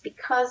beingness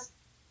because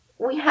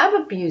we have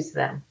abused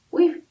them.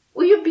 We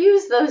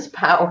abuse those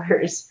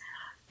powers.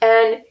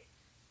 And,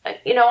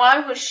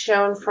 I was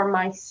shown for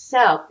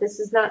myself, this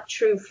is not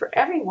true for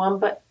everyone,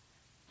 but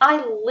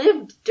I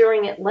lived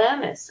during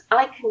Atlantis.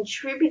 I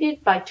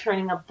contributed by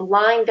turning a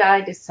blind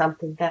eye to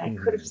something that I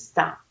could have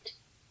stopped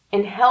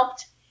and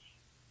helped.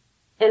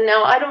 And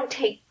now I don't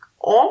take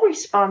all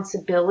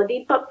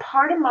responsibility, but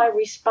part of my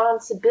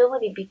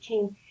responsibility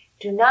became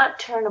do not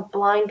turn a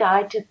blind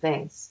eye to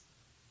things.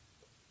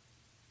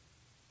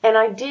 And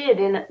I did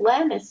in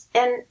Atlantis.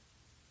 And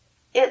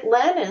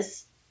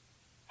Atlantis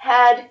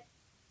had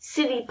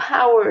city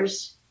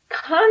powers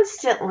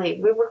constantly.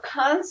 We were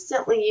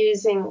constantly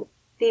using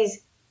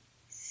these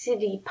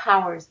city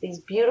powers, these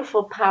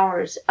beautiful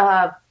powers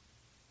of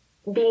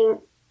being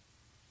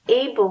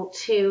able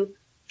to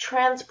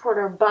transport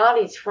our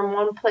bodies from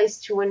one place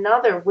to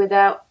another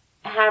without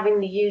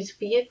having to use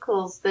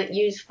vehicles that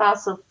use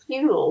fossil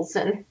fuels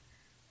and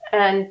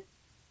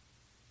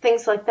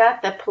things like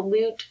that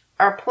pollute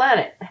our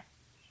planet,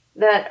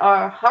 that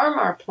harm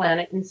our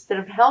planet instead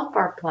of help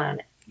our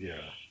planet.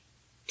 Yeah.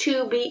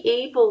 To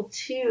be able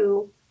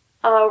to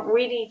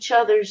read each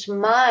other's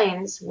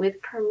minds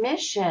with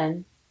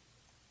permission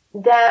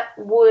that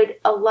would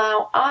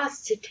allow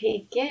us to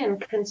take in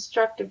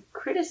constructive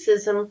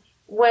criticism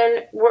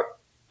when we're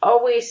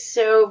always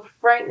so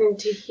frightened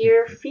to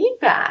hear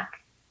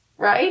feedback,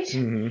 right?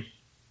 Mm-hmm.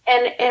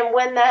 And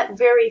when that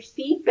very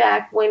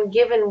feedback, when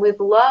given with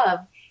love,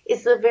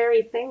 is the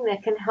very thing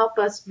that can help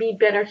us be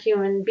better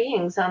human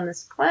beings on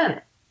this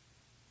planet.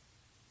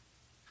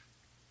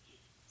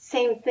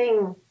 Same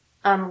thing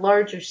on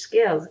larger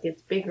scales,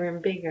 gets bigger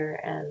and bigger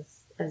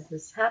as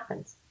this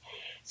happens.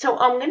 So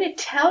I'm going to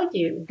tell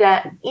you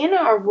that in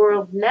our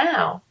world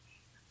now,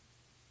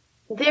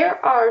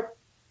 there are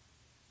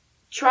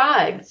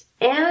tribes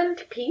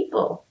and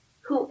people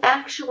who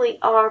actually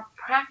are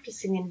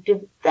practicing and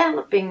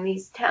developing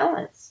these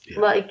talents. Yeah.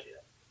 Like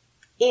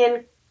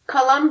in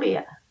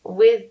Colombia,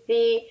 with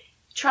the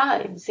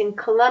tribes in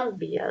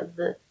Colombia,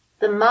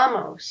 the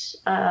Mamos,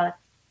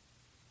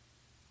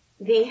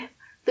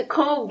 the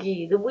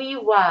Kogi, the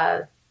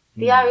Wiwa,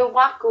 the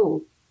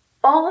Ayahuasca,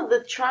 all of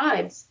the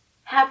tribes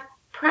have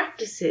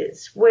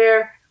practices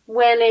where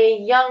when a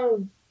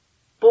young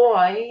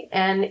boy,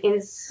 and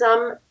in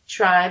some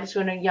tribes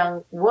when a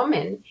young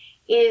woman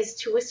is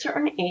to a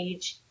certain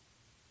age,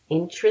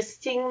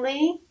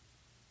 interestingly,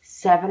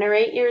 7 or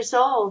 8 years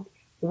old.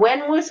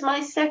 When was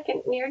my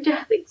second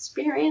near-death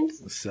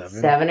experience?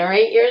 7 or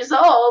 8 years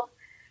old,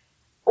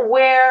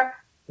 where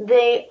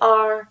they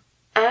are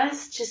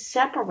asked to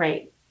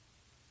separate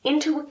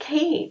into a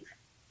cave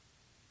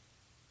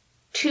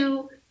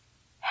to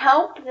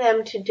help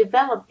them to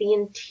develop the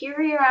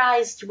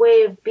interiorized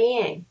way of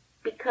being,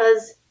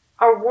 because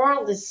our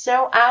world is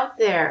so out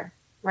there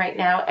right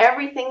now.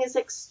 Everything is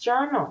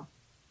external.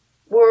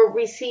 We're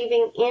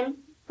receiving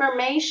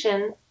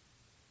information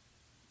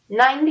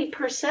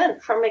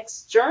 90% from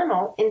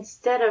external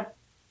instead of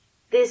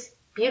this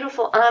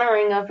beautiful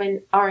honoring of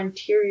our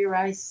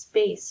interiorized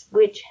space,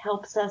 which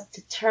helps us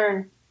to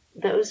turn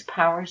those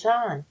powers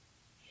on.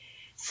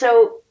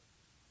 So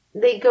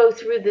they go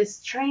through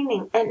this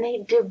training and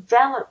they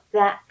develop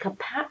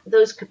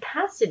those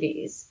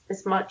capacities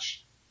as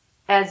much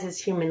as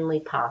is humanly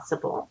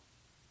possible,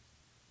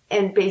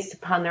 and based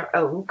upon their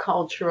own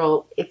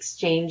cultural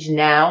exchange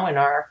now in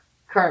our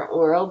current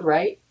world,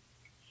 right?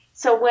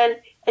 So when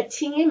a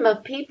team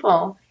of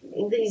people,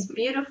 these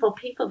beautiful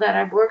people that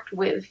I've worked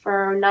with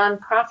for a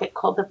nonprofit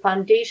called the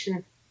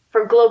Foundation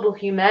for Global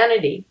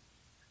Humanity,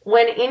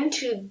 went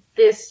into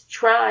this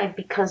tribe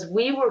because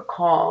we were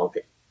called,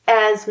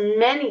 as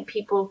many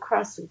people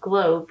across the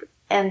globe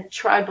and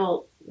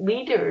tribal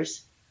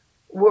leaders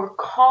were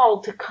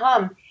called to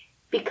come,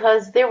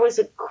 because there was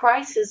a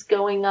crisis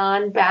going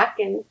on back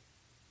in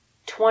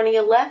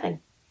 2011.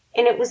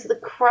 And it was the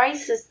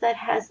crisis that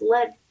has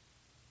led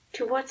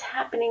to what's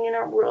happening in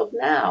our world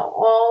now.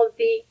 All of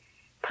the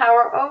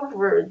power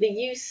over, the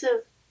use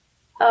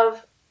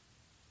of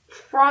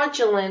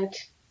fraudulent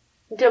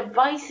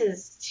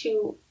devices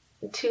to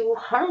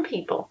harm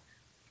people.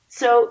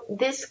 So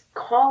this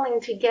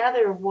calling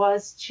together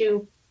was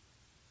to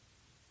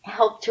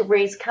help to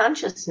raise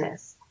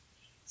consciousness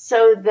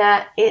so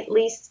that at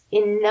least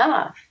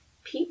enough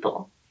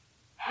people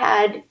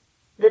had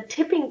the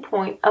tipping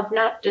point of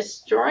not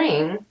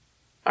destroying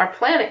our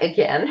planet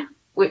again,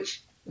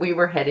 which we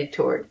were headed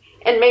toward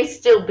and may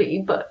still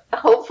be, but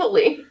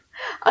hopefully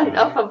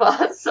enough of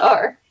us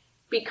are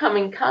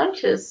becoming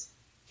conscious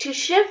to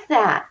shift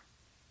that.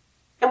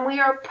 And we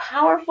are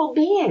powerful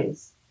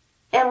beings.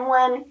 And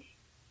when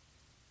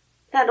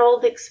that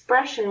old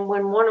expression,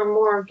 when one or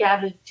more are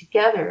gathered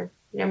together,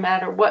 no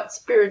matter what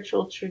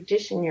spiritual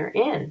tradition you're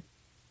in,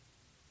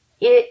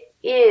 it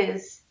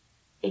is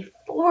a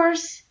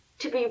force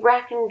to be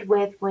reckoned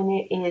with when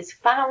it is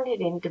founded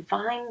in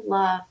divine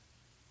love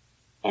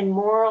and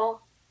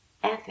moral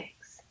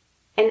ethics.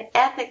 And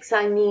ethics,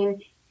 I mean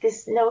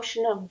this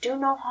notion of do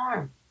no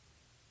harm.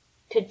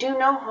 To do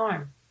no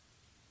harm.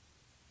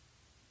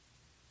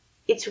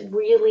 It's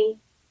really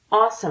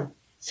awesome.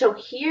 So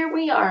here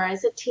we are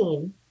as a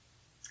team,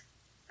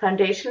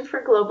 Foundation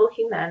for Global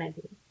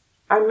Humanity.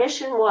 Our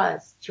mission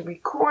was to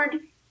record,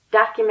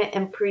 document,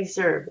 and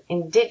preserve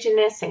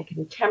indigenous and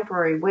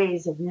contemporary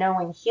ways of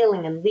knowing,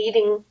 healing, and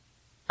leading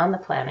on the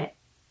planet.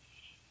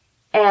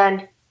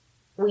 And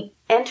we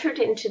entered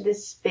into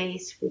this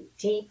space with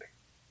deep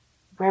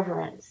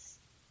reverence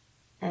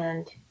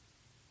and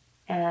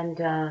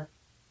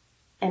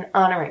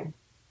honoring.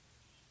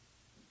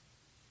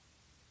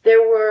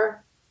 There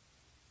were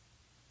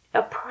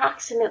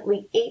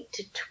approximately 8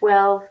 to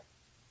 12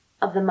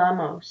 of the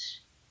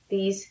mamos,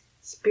 these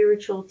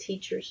spiritual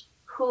teachers,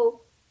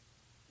 who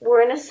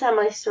were in a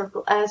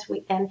semicircle as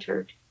we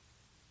entered.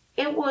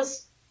 It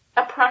was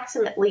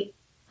approximately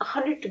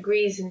 100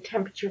 degrees in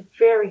temperature,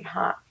 very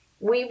hot.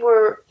 We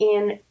were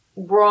in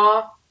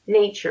raw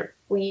nature.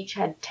 We each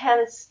had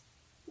tents.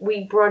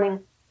 We brought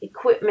in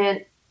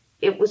equipment.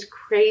 It was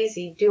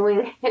crazy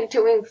doing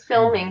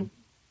filming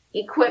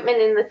equipment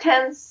in the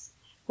tents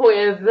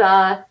with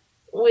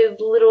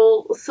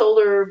little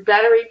solar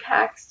battery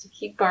packs to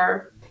keep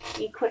our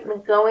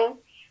equipment going.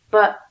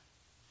 But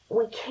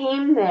we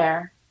came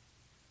there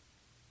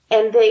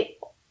and they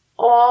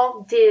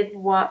all did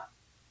what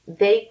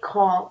they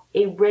call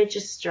a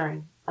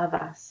registering of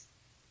us.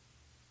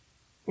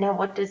 Now,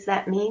 what does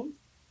that mean?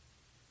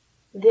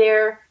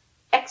 They're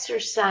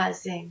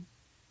exercising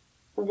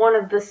one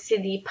of the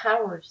Siddhi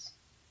powers,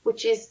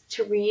 which is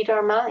to read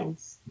our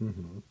minds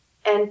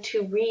and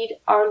to read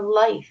our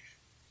life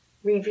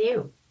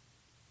review,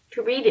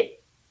 to read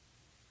it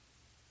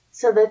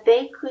so that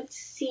they could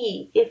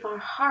see if our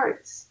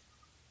hearts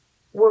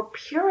were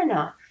pure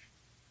enough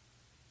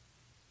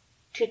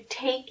to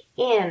take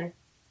in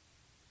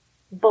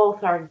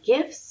both our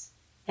gifts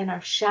and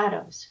our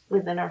shadows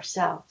within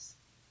ourselves.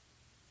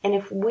 And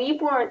if we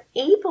weren't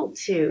able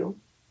to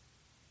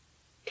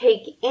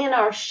take in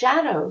our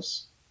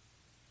shadows,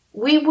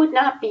 we would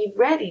not be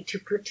ready to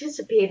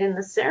participate in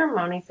the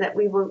ceremonies that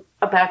we were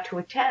about to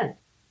attend.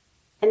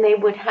 And they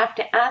would have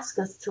to ask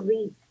us to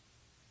leave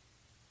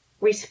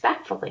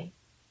respectfully.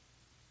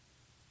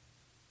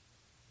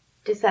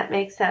 Does that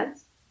make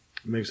sense?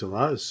 It makes a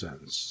lot of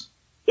sense.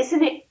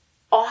 Isn't it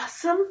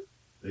awesome?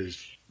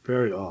 It's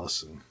very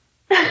awesome.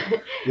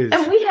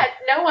 And we had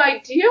no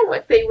idea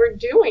what they were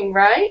doing,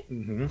 right?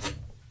 Mm-hmm.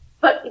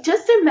 But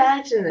just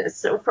imagine this.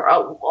 So for a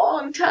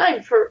long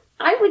time,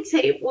 I would say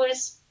it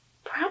was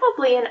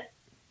probably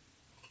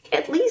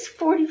at least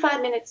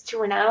 45 minutes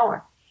to an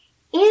hour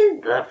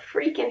in the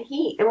freaking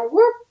heat. And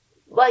we're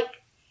like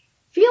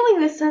feeling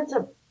this sense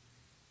of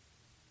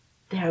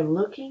they're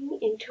looking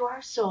into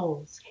our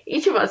souls.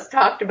 Each of us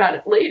talked about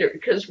it later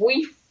because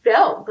we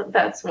felt that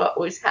that's what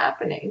was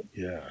happening.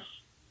 Yeah.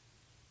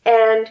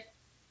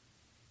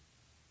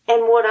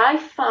 And what I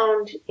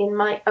found in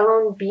my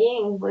own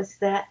being was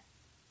that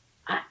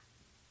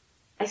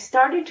I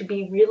started to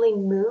be really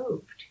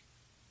moved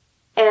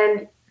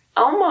and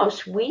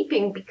almost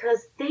weeping because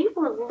they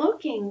were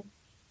looking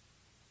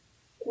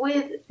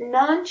with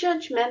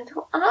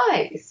non-judgmental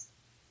eyes.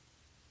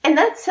 And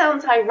that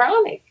sounds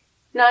ironic,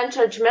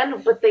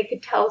 non-judgmental, but they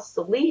could tell us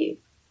to leave.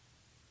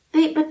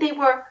 But they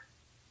were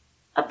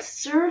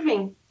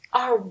observing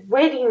our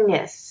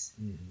readiness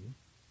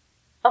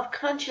of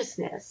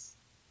consciousness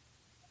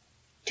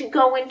to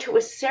go into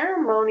a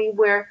ceremony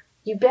where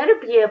you better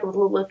be able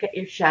to look at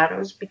your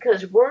shadows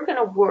because we're going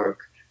to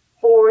work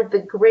for the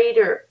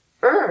greater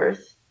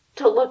earth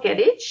to look at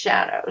its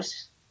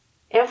shadows.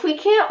 And if we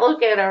can't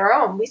look at our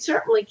own, we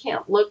certainly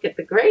can't look at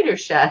the greater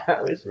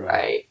shadows,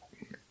 right?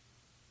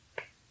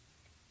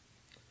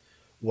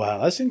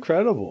 Wow, that's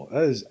incredible.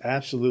 That is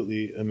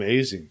absolutely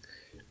amazing.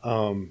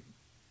 Um,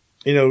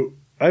 you know,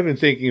 I've been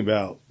thinking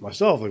about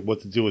myself, like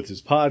what to do with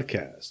this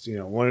podcast. You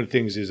know, one of the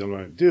things is I'm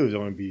going to do is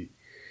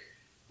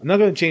I'm not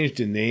going to change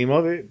the name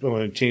of it, but I'm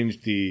going to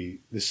change the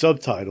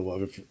subtitle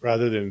of it.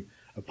 Rather than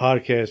a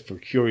podcast for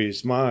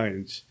curious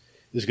minds,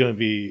 is going to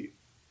be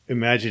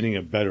imagining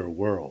a better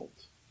world.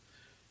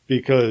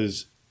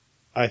 Because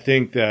I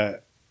think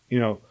that, you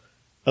know,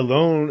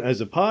 alone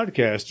as a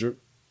podcaster,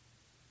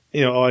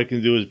 you know, all I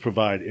can do is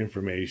provide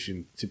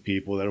information to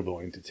people that are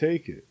willing to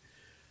take it.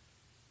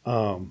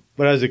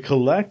 But as a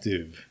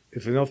collective,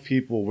 if enough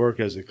people work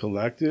as a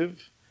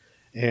collective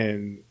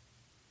and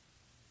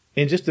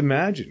just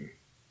imagine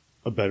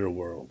a better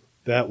world,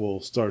 that will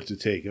start to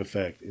take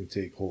effect and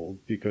take hold,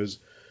 because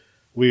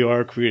we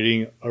are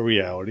creating a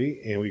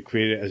reality, and we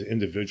create it as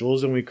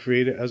individuals, and we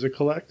create it as a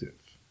collective.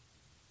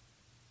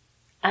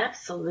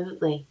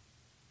 Absolutely.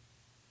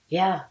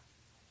 Yeah.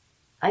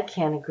 I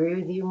can't agree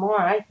with you more.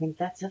 I think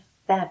that's a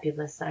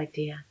fabulous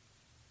idea.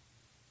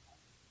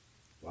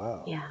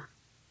 Wow. Yeah.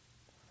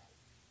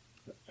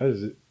 That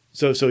is it.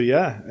 So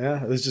yeah.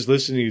 It's just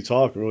listening to you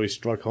talk really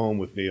struck home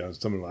with me on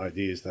some of the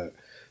ideas that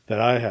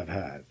I have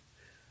had,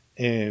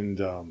 and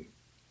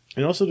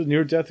also the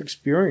near death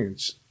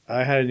experience.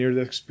 I had a near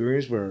death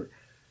experience where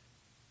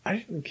I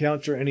didn't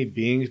encounter any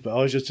beings, but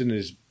I was just in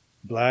this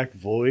black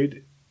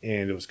void,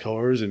 and there was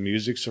colors and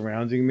music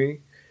surrounding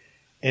me,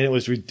 and it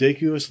was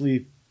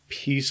ridiculously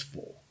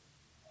peaceful,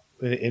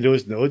 and there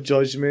was no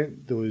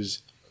judgment. There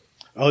was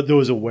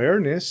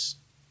awareness,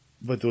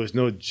 but there was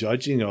no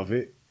judging of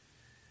it.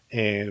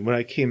 And when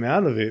I came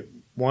out of it,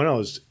 one, I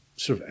was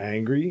sort of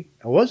angry.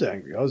 I was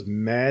angry. I was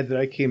mad that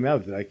I came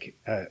out,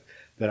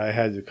 that I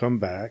had to come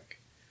back,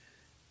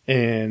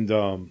 and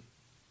I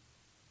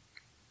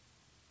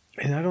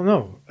don't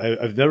know.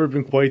 I've never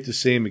been quite the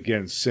same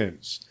again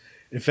since.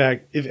 In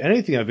fact, if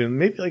anything, I've been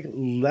maybe like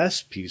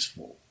less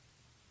peaceful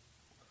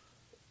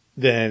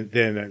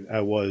than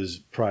I was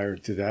prior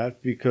to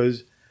that,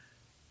 because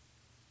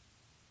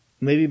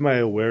maybe my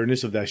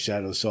awareness of that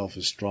shadow self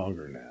is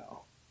stronger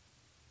now.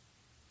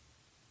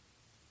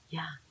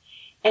 Yeah.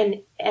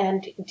 And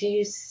do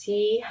you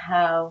see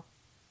how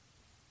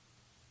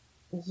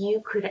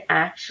you could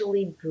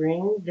actually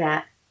bring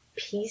that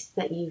peace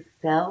that you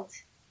felt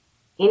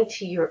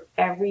into your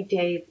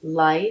everyday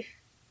life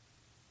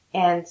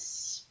and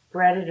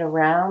spread it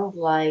around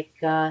like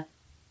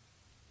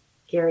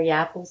Gary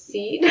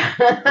Appleseed?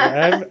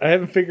 I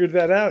haven't figured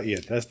that out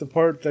yet. That's the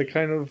part that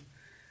kind of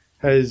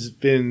has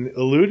been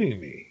eluding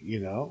me,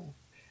 you know?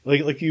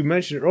 Like you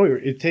mentioned earlier,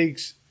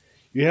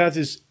 you have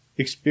this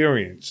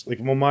experience. Like,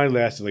 well, mine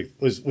lasted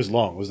was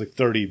long. It was like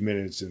 30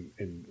 minutes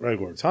in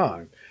regular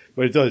time.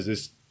 But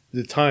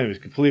the time is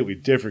completely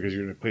different because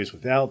you're in a place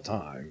without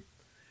time.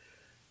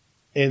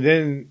 And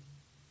then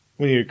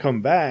when you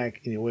come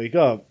back and you wake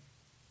up,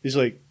 it's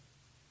like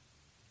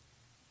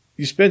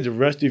you spend the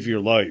rest of your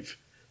life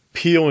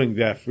peeling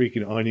that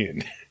freaking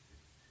onion.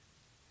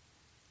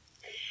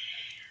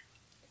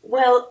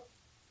 Well,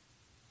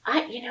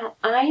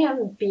 I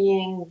am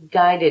being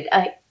guided.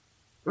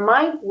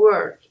 My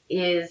work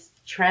is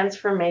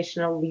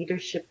transformational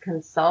leadership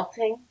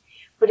consulting,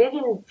 but it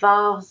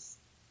involves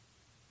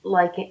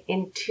like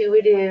an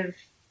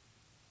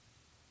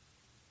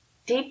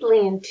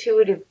deeply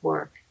intuitive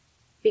work,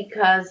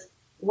 because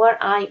what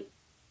I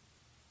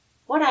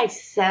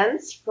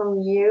sense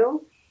from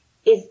you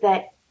is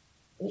that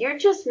you're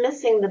just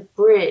missing the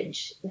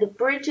bridge. The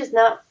bridge is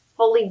not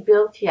fully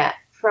built yet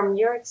from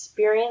your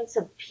experience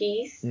of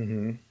peace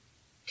Mm-hmm.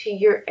 to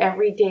your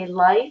everyday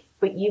life,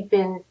 but you've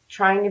been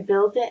trying to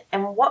build it.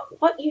 And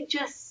what you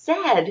just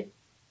said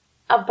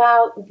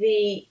about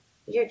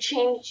you're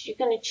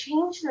going to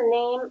change the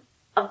name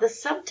of the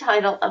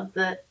subtitle of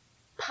the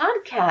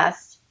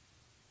podcast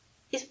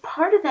is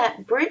part of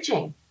that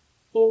bridging.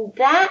 And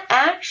that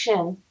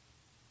action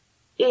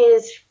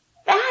is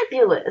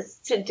fabulous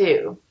to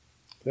do,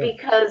 Yeah.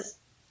 because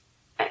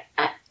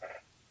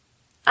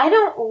I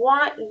don't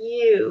want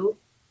you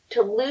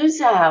to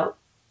lose out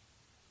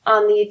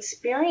on the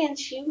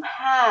experience you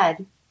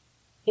had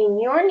in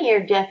your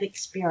near-death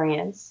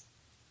experience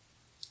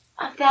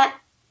of that.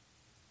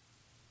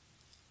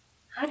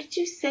 How did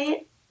you say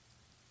it?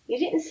 You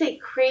didn't say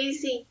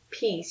crazy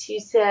peace. You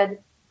said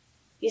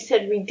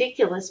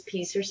ridiculous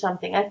peace or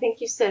something. I think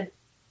you said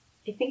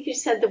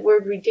the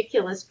word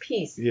ridiculous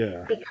peace.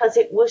 Yeah. Because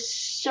it was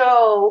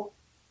so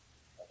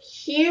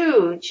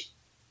huge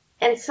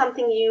and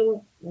something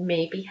you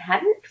maybe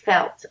hadn't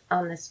felt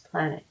on this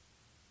planet.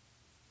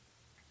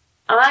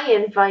 I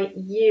invite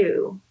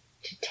you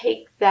to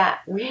take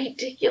that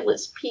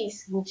ridiculous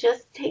piece and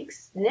just take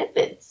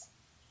snippets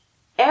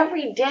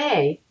every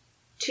day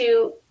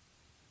to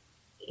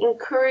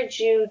encourage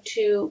you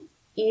to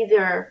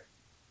either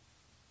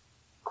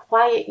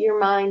quiet your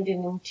mind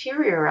and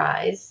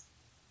interiorize,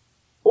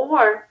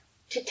 or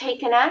to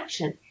take an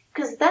action.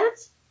 Because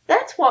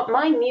that's what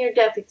my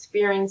near-death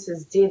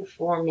experiences did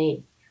for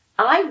me.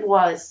 I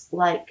was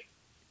like,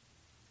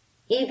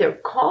 either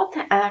call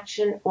to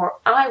action or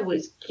I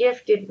was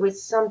gifted with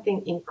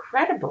something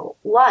incredible,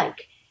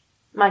 like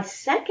my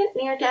second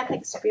near-death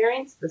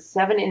experience, the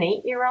 7 and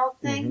 8-year-old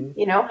thing. Mm-hmm.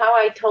 You know how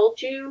I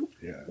told you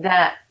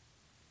that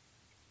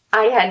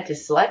I had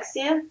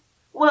dyslexia?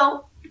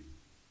 Well,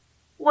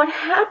 what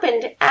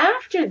happened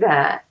after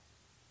that,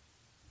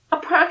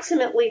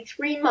 approximately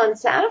 3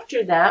 months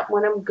after that,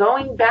 when I'm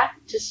going back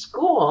to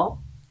school,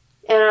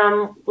 and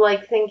I'm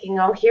like thinking,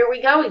 oh, here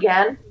we go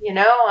again. You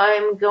know,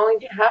 I'm going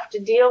to have to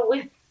deal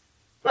with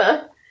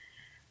my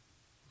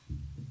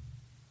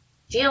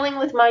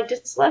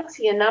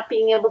dyslexia, not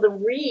being able to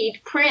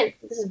read print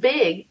this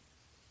big.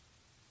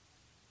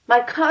 My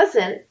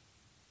cousin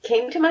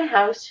came to my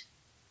house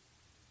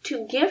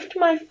to gift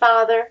my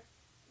father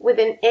with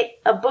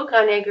a book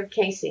on Edgar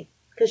Cayce,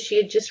 because she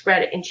had just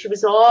read it and she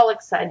was all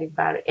excited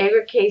about it.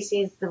 Edgar Cayce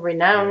is the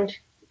renowned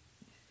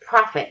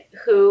prophet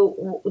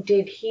who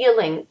did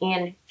healing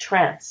in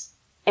trance,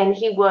 and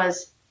he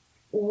was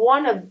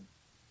one of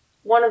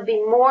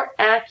the more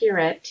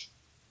accurate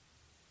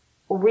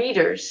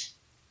readers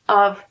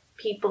of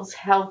people's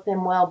health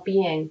and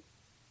well-being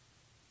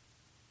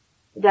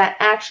that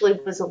actually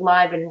was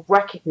alive and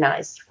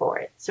recognized for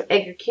it. So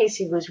Edgar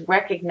Cayce was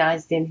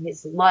recognized in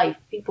his life.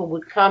 People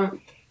would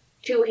come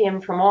to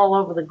him from all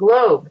over the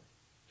globe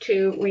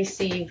to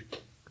receive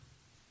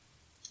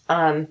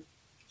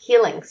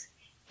healings.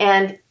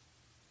 And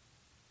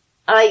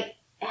I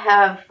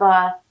have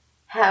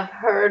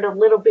heard a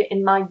little bit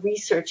in my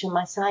research, in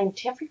my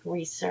scientific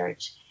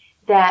research,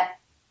 that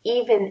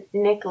even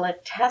Nikola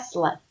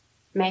Tesla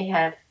may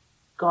have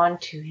gone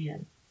to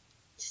him.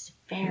 It's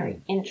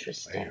very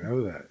interesting. I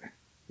know that.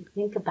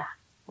 Think about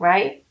it,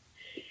 right?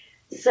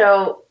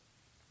 So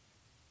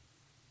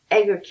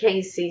Edgar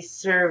Cayce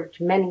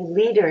served many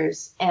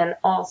leaders, and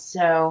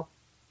also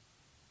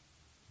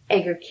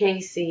Edgar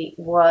Cayce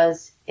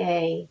was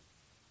a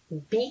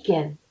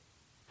beacon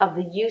of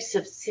the use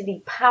of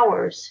city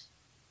powers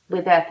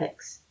with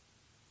ethics.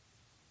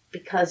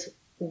 Because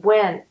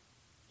when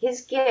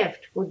his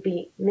gift would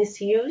be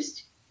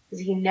misused,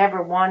 because he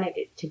never wanted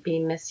it to be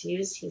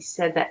misused, he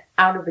said that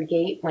out of the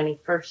gate, when he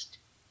first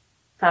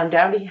found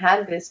out he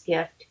had this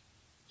gift,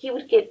 he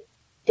would get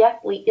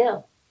deathly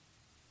ill.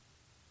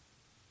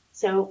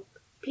 So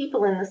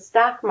people in the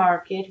stock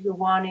market who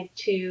wanted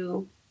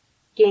to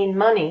gain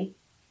money,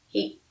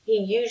 he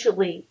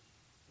usually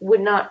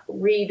would not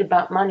read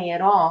about money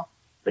at all,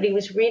 but he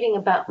was reading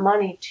about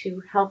money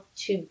to help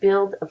to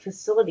build a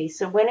facility.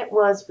 So when it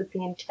was with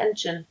the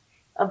intention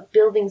of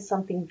building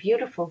something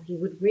beautiful, he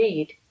would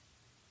read.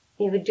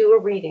 He would do a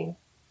reading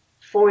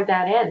for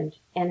that end,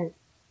 and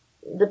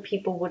the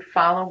people would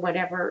follow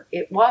whatever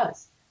it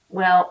was.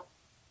 Well,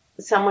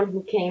 someone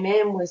who came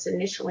in was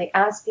initially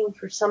asking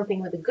for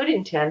something with a good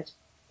intent,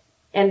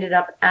 ended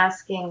up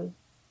asking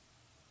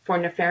for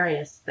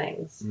nefarious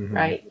things,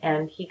 right?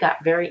 And he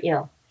got very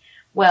ill.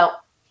 Well,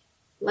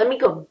 let me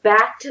go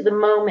back to the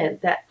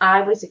moment that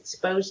I was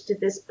exposed to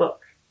this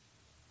book.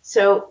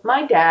 So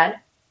my dad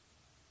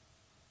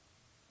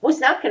was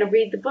not going to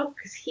read the book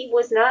because he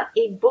was not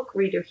a book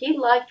reader. He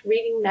liked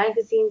reading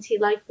magazines, he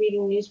liked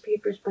reading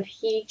newspapers, but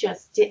he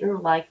just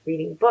didn't like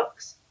reading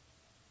books.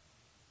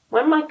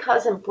 When my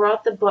cousin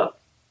brought the book,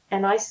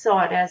 and I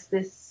saw it as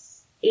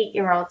this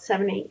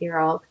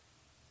 8-year-old,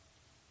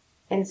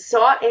 and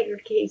saw Edgar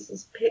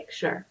Cayce's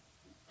picture,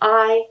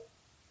 I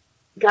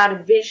got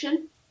a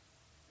vision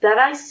that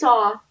I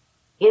saw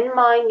in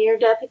my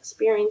near-death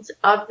experience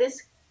of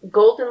this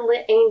golden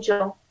lit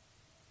angel,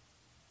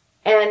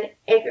 and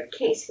Edgar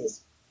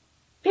Cayce's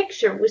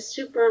picture was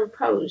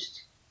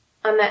superimposed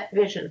on that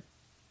vision.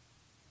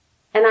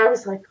 And I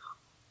was like,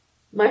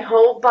 my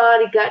whole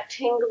body got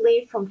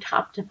tingly from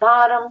top to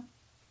bottom.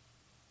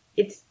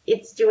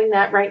 It's doing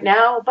that right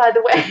now, by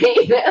the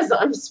way, as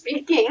I'm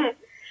speaking.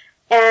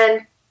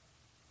 And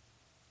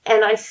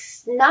I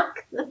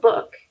snuck the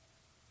book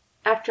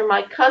after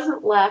my cousin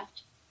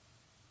left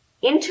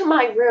into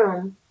my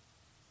room,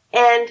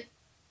 and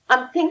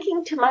I'm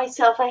thinking to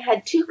myself, I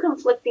had two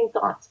conflicting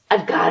thoughts.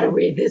 I've got to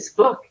read this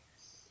book.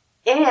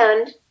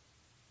 And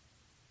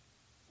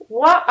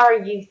what are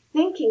you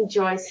thinking,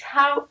 Joyce?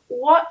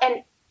 What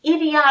an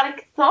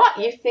idiotic thought.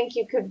 You think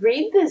you could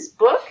read this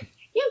book?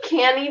 You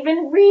can't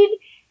even read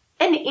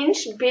an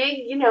inch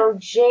big,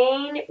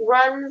 Jane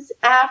runs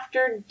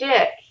after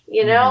Dick,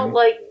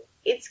 like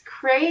it's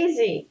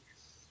crazy.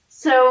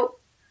 So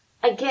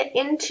I get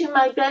into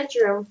my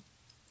bedroom,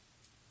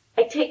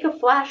 I take a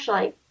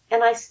flashlight,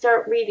 and I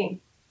start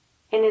reading.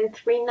 And in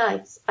 3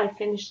 nights, I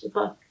finished the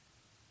book.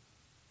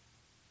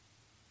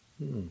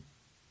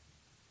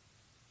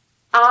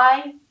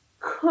 I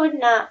could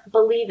not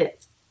believe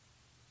it.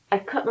 I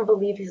couldn't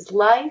believe his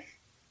life.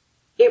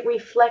 It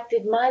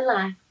reflected my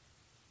life.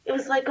 It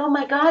was like, oh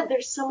my God,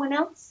 there's someone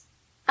else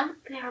out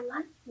there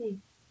like me.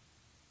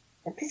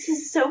 And this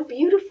is so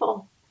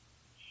beautiful.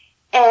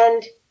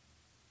 And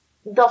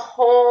the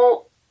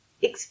whole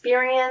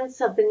experience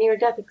of the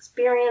near-death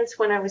experience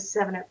when I was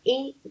 7 or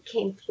 8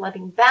 came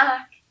flooding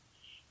back.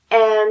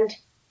 And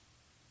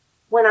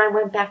when I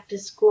went back to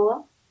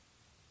school,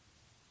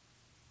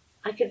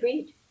 I could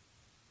read.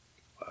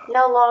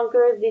 No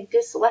longer the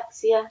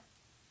dyslexia.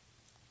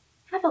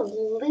 Have a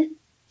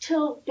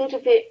little bit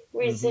of it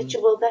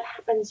residual that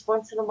happens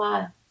once in a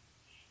while.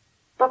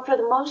 But for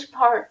the most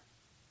part,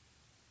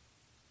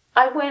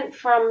 I went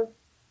from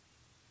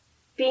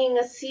being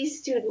a C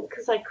student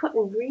because I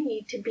couldn't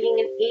read to being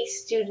an A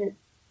student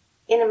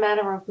in a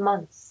matter of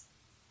months.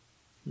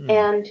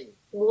 And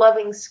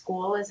loving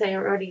school as I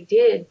already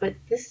did, but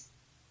this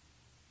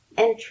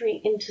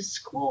entry into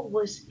school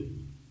was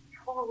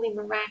totally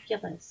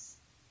miraculous.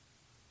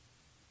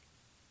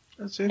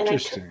 That's And I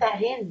interesting. took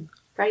that in,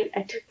 right?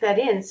 I took that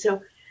in.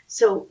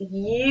 So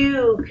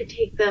you could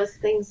take those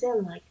things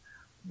in, like,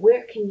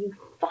 where can you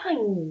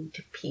find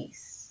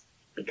peace?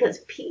 Because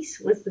peace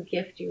was the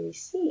gift you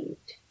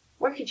received.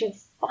 Where could you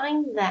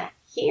find that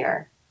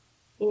here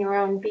in your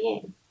own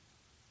being?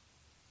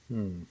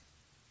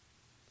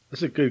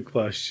 That's a good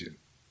question.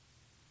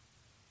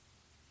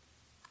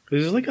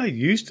 Because it's like I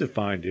used to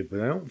find it,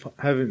 but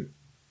haven't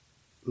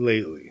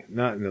lately.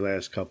 Not in the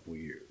last couple of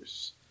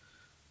years.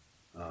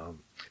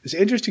 It's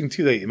interesting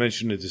too that you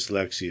mentioned the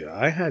dyslexia.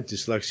 I had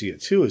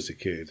dyslexia too as a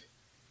kid,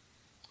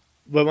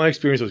 but my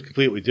experience was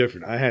completely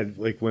different. I had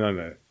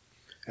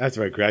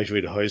after I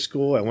graduated high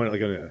school, I went on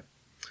a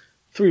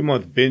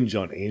 3-month binge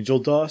on angel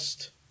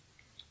dust.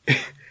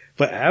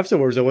 But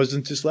afterwards, I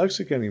wasn't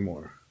dyslexic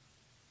anymore.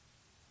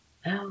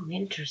 Oh,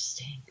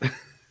 interesting.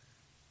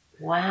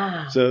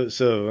 Wow. So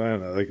I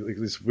don't know, like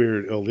this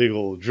weird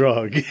illegal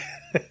drug.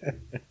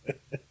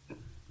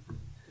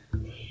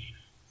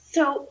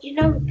 So,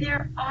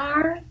 there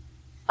are,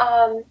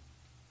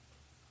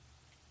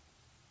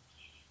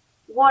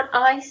 what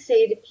I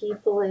say to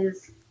people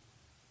is,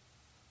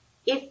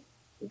 if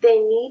they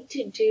need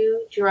to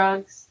do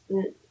drugs,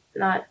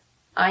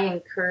 I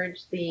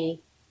encourage the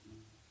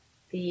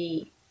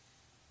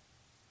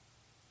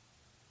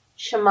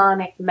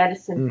shamanic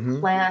medicine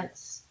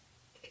plants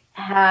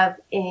have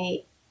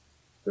a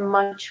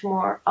much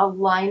more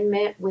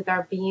alignment with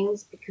our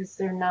beings because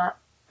they're not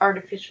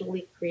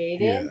artificially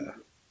created. Yeah.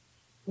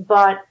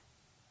 But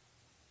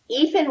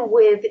even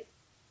with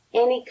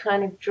any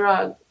kind of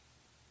drug,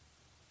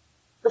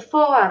 the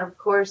fallout, of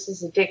course,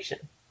 is addiction,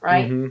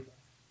 right?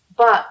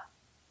 But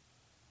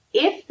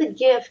if the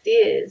gift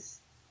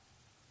is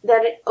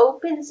that it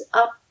opens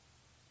up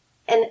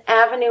an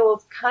avenue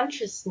of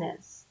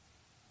consciousness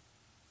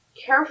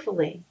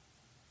carefully,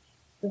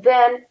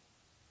 then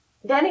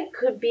it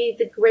could be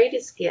the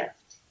greatest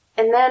gift.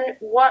 And then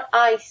what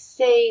I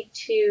say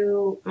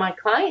to my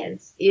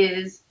clients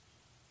is,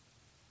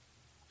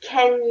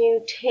 can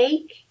you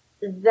take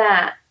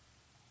that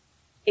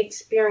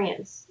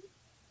experience?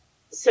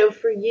 So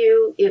for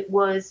you, it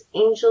was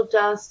angel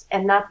dust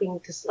and not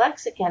being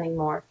dyslexic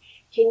anymore.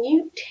 Can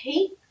you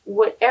take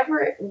whatever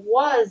it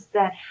was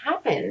that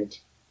happened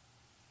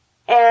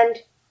and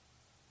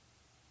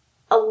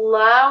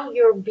allow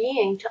your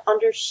being to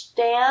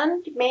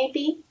understand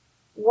maybe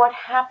what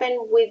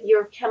happened with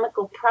your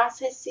chemical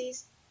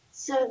processes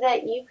so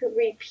that you could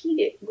repeat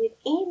it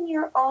within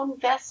your own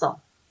vessel,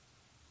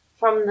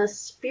 from the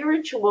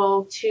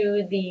spiritual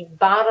to the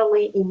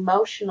bodily,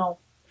 emotional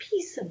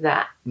piece of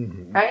that,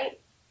 right?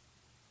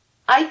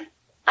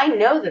 I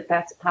know that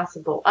that's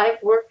possible.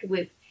 I've worked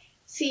with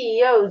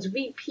CEOs,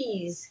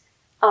 VPs,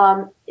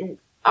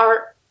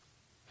 our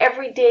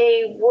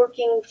everyday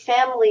working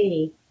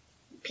family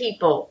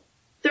people,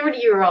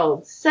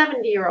 30-year-olds,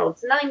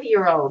 70-year-olds,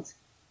 90-year-olds,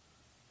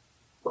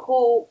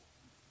 who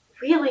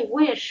really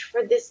wish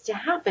for this to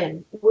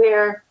happen,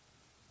 where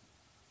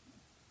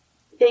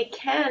they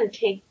can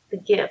take the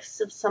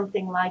gifts of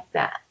something like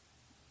that.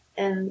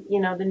 And,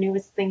 the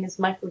newest thing is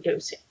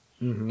microdosing.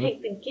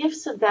 Take the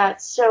gifts of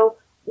that. So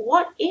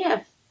what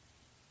if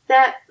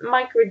that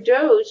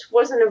microdose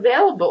wasn't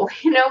available,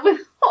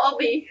 with all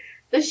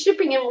the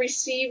shipping and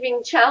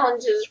receiving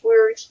challenges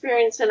we're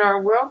experiencing in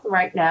our world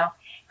right now?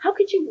 How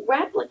could you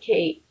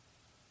replicate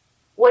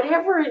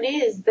whatever it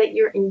is that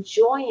you're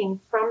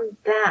enjoying from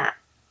that,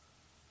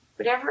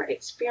 whatever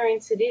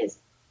experience it is?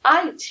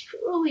 I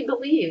truly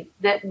believe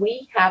that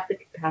we have the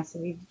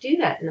capacity to do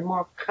that. And the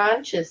more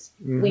conscious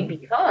we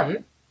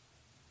become,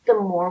 the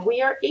more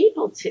we are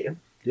able to.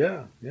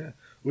 Yeah,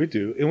 we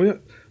do. And we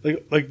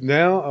like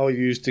now I'll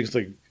use things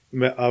like,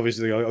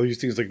 obviously I'll use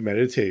things like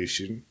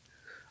meditation.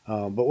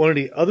 But one of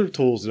the other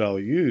tools that I'll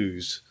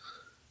use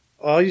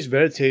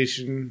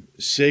meditation.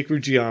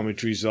 Sacred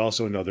geometry is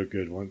also another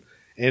good one.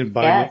 And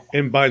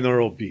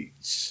binaural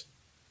beats.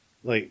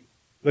 Like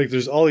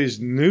there's all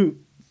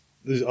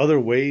there's other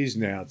ways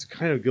now to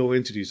kind of go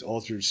into these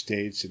altered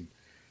states and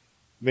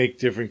make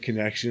different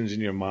connections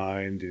in your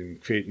mind and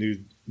create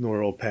new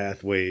neural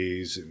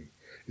pathways, and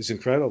it's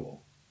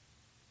incredible.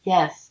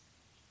 Yes.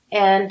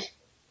 And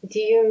do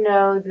you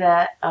know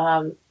that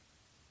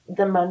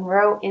the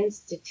Monroe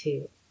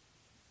Institute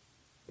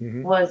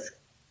was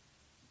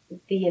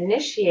the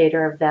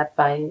initiator of that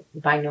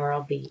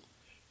binaural beat?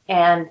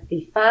 And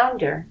the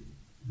founder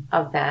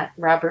of that,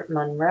 Robert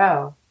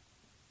Monroe,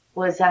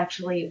 was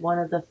actually one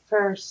of the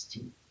first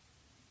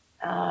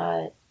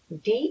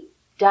deep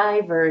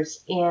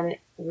divers in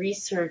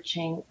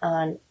researching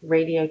on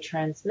radio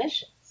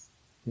transmissions.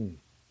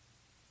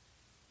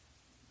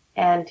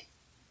 And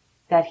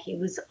that he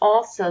was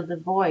also the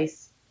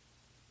voice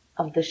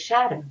of the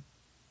shadow.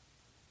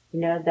 You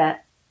know,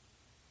 that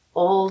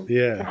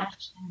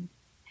old-fashioned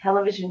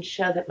television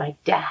show that my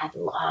dad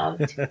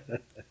loved.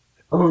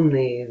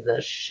 Only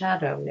the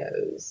shadow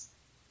knows.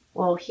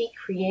 Well, he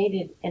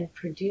created and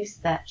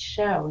produced that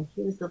show, and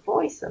he was the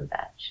voice of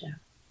that show,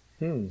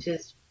 which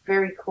is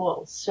very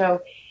cool.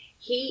 So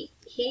he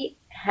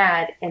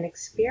had an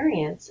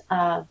experience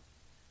of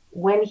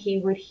when he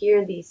would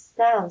hear these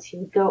sounds, he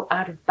would go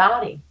out of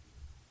body.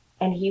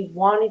 And he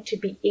wanted to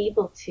be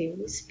able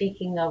to,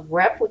 speaking of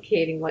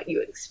replicating what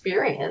you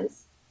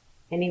experience,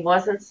 and he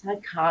wasn't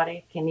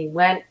psychotic, and he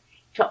went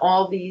to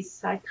all these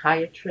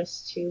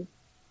psychiatrists to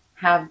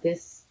have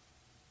this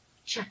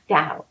checked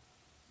out.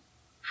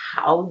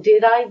 How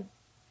did I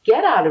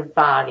get out of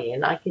body?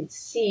 And I could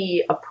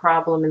see a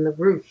problem in the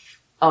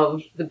roof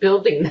of the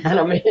building that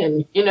I'm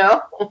in, you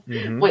know,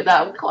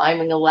 without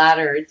climbing a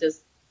ladder. It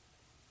just,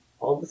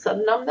 all of a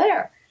sudden I'm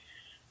there.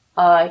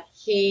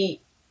 He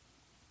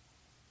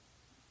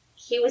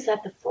was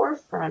at the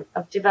forefront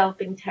of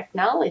developing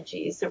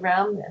technologies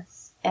around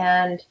this.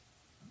 And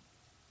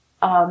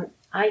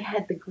I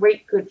had the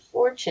great good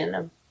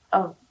fortune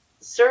of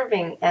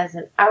serving as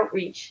an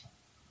outreach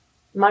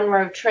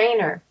Monroe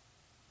trainer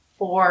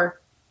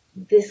for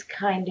this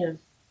kind of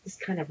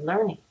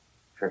learning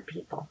for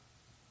people.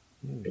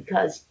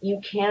 Because you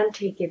can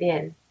take it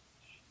in.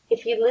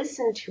 If you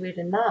listen to it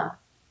enough,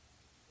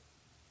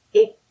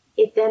 it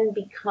then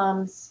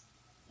becomes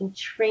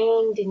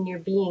entrained in your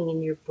being,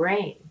 in your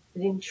brain.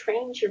 It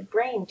entrains your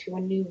brain to a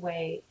new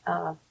way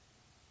of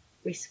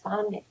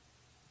responding.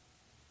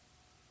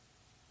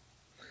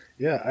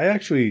 Yeah,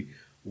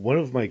 one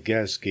of my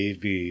guests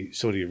gave me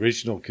some of the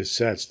original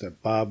cassettes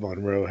that Bob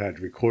Monroe had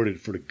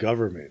recorded for the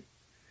government.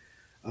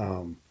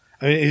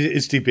 I mean,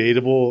 it's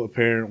debatable,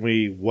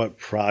 apparently, what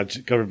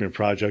government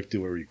project they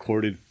were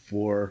recorded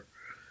for.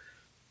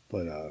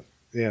 But,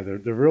 they're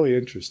really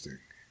interesting.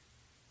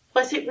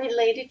 Was it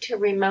related to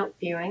remote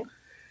viewing?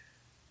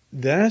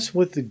 That's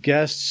what the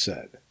guest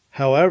said.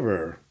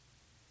 However,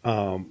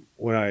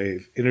 when I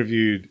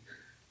interviewed,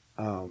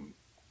 I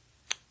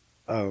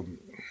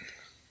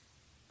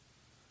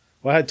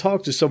had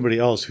talked to somebody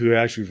else who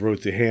actually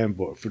wrote the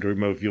handbook for the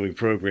remote viewing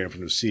program from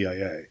the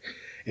CIA,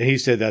 and he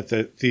said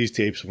that these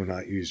tapes were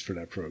not used for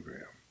that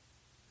program,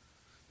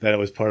 that it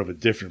was part of a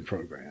different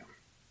program.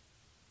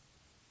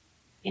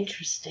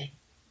 Interesting.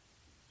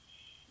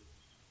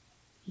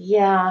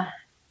 Yeah,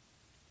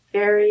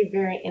 very,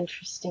 very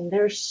interesting.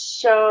 There's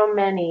so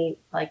many,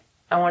 like,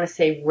 I want to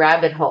say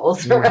rabbit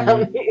holes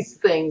around these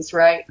things,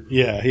 right?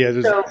 Yeah.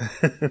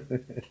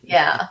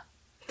 Yeah.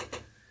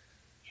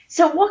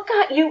 So what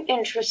got you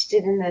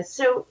interested in this?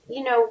 So,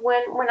 you know,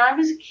 when I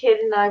was a kid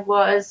and I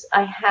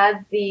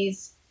had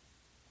these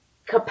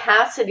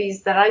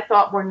capacities that I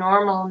thought were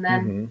normal, and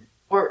then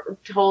were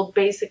told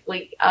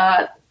basically,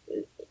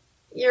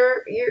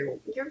 you're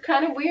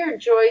kind of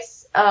weird,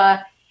 Joyce.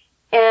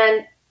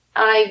 And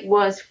I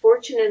was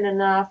fortunate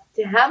enough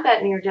to have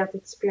that near-death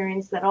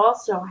experience that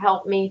also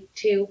helped me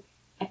to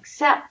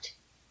accept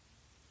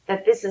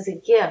that this is a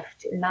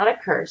gift and not a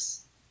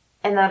curse,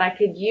 and that I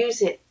could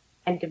use it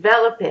and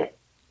develop it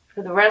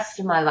for the rest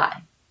of my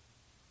life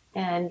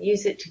and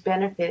use it to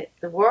benefit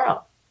the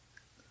world.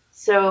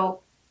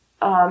 So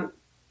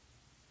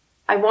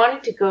I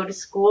wanted to go to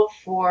school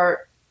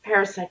for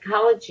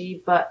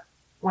parapsychology, but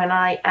when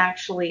I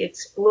actually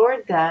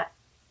explored that,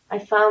 I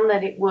found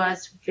that it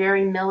was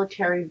very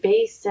military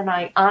based, and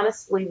I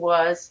honestly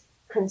was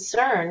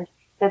concerned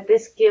that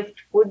this gift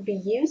would be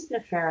used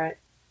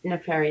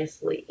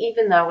nefariously,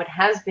 even though it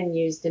has been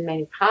used in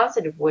many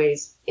positive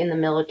ways in the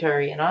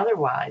military and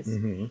otherwise.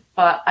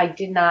 But I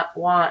did not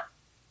want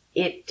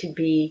it to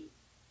be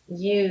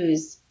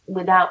used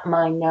without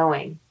my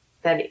knowing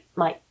that it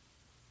might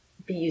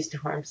be used to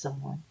harm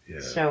someone.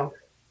 Yeah. So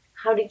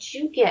how did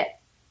you get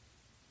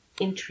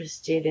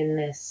interested in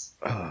this?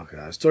 Oh God,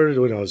 I started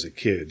when I was a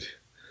kid.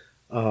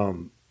 I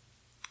don't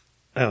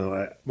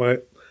know.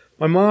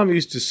 My mom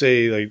used to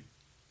say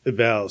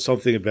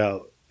something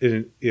about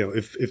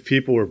if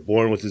people were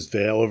born with this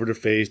veil over their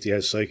face, they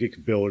had psychic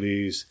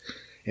abilities,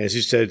 and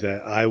she said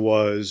that I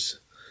was.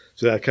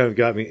 So that kind of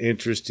got me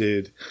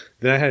interested.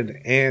 Then I had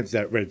an aunt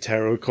that read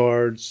tarot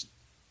cards,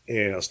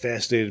 and I was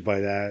fascinated by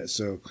that.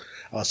 So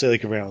I'll say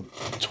around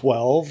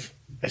 12,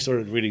 I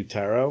started reading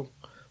tarot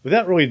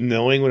without really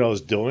knowing what I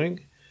was doing,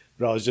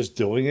 but I was just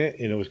doing it,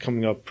 and it was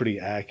coming up pretty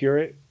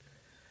accurate.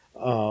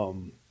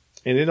 And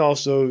then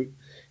also,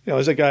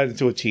 as I got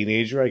into a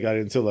teenager, I got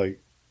into a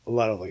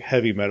lot of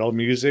heavy metal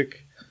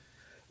music,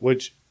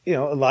 which, a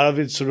lot of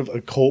it's sort of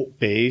occult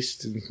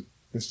based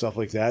and stuff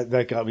like that.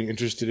 That got me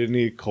interested in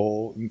the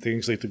occult and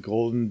things like the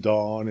Golden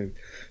Dawn and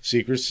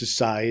secret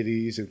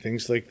societies and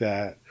things like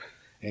that.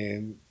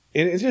 And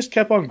it just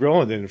kept on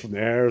growing. Then from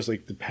there, it was the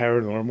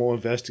paranormal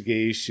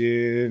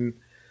investigation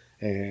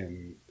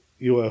and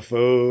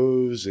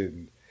UFOs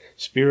and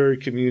spirit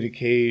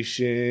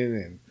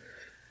communication,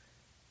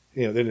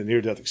 and then the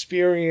near-death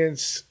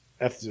experience.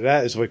 After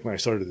that is like when I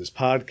started this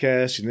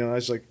podcast. I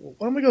was like,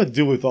 what am I going to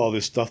do with all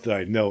this stuff that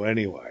I know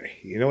anyway?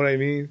 You know what I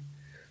mean?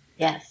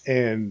 Yes.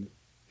 And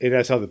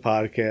that's how the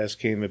podcast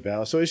came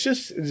about. So it's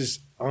just this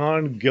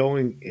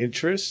ongoing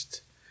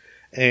interest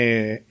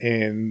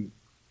and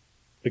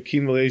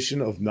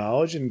accumulation of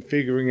knowledge and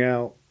figuring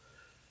out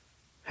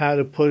how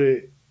to put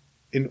it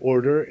in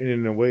order and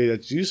in a way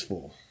that's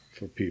useful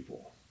for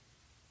people.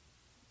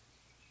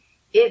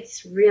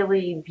 It's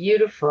really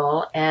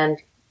beautiful,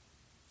 and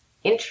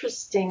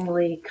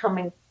interestingly,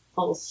 coming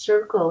full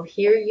circle,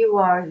 here you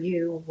are,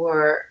 you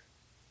were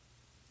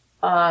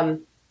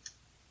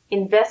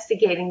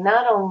investigating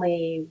not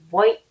only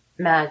white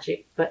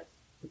magic, but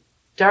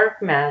dark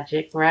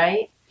magic,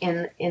 right?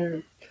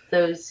 In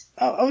those...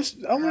 I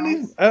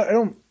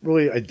don't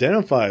really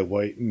identify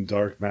white and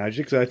dark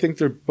magic, 'cause I think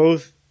they're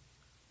both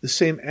the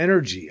same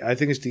energy. I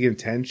think it's the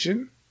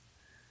intention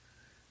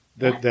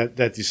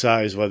that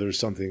decides whether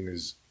something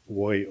is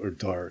white or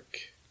dark.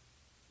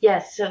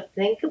 Yes, so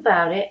think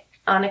about it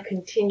on a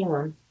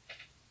continuum.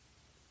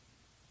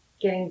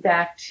 Getting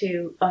back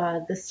to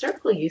the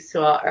circle you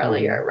saw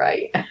earlier,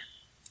 right?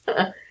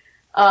 The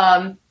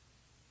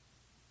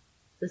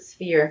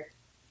sphere.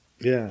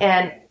 Yeah.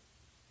 And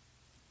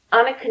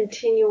on a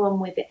continuum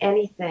with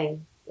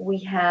anything,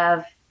 we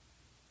have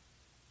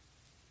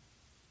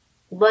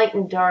light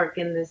and dark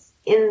in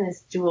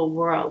this dual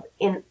world.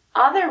 In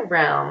other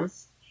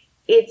realms,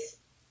 it's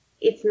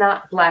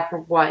not black or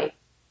white,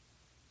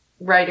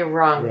 right or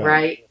wrong,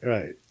 right?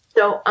 Right.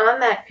 So on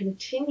that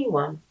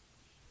continuum,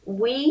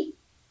 we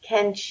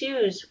can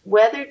choose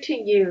whether to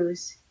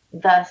use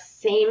the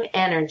same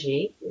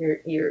energy.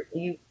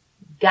 You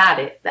got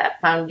it, that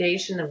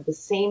foundation of the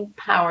same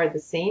power, the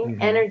same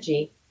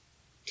energy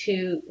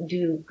to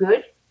do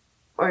good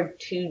or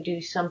to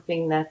do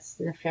something that's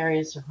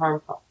nefarious or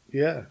harmful.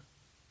 Yeah.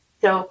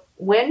 So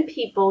when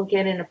people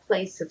get in a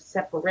place of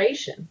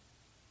separation,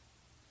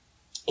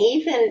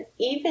 even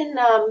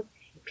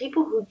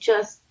people who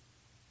just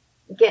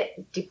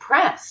get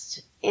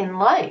depressed in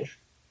life,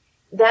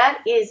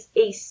 that is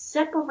a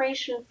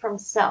separation from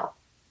self.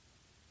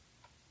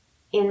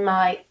 In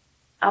my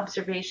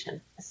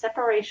observation, a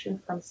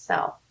separation from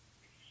self,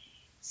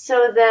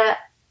 so that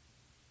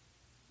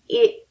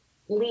it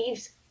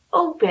leaves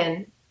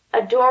open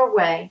a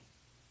doorway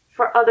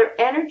for other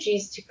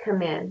energies to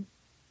come in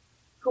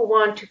who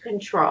want to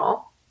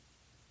control.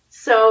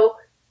 So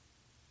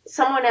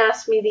someone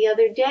asked me the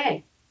other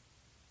day,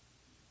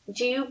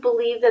 do you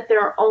believe that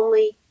there are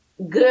only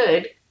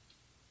good,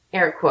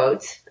 air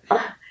quotes,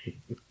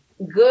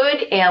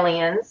 good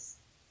aliens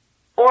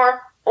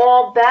or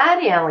all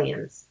bad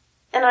aliens?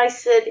 And I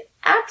said,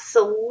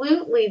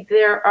 absolutely,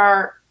 there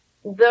are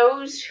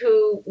those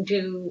who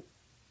do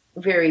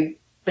very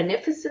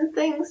beneficent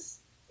things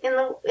in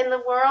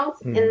the world,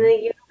 in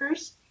the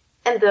universe,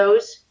 and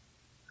those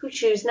who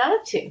choose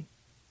not to.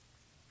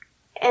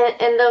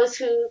 And those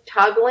who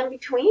toggle in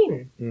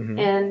between,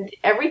 and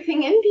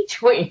everything in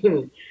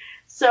between.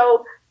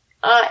 So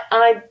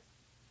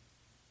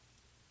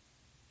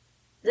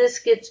this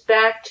gets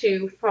back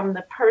to, from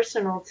the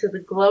personal to the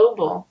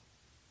global.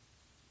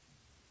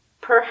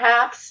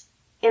 Perhaps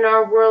in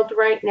our world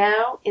right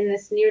now, in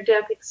this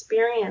near-death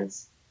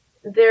experience,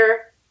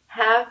 there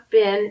have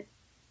been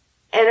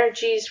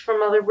energies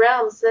from other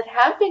realms that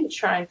have been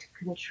trying to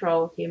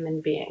control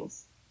human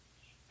beings.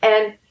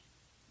 And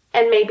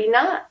maybe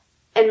not.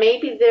 And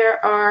maybe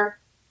there are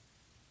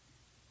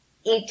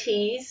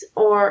ETs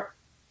or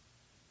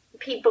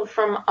people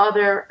from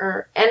other,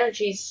 or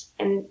energies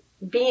and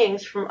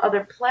beings from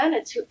other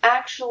planets who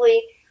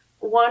actually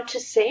want to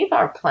save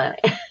our planet,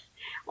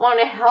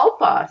 want to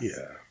help us,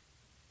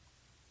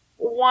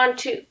 want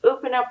to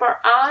open up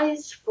our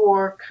eyes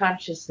for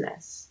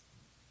consciousness.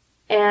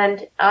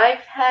 And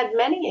I've had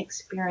many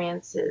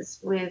experiences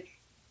with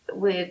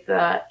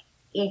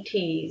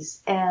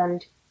ETs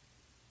and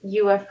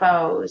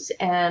UFOs,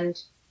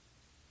 and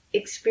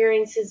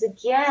experiences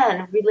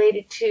again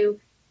related to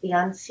the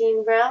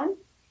unseen realm.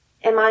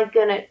 Am I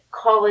going to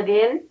call it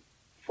in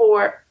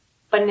for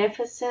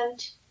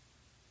beneficent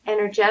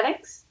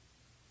energetics?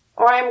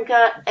 Or am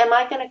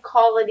I going to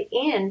call it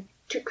in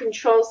to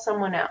control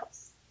someone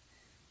else?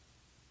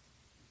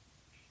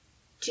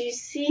 Do you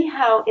see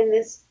how in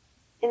these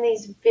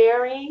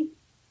very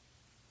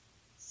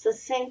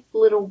succinct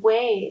little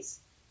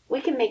ways, we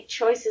can make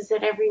choices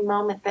at every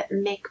moment that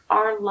make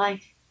our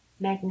life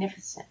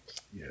magnificent,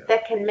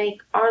 that can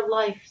make our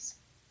lives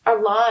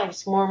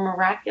more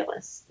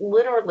miraculous,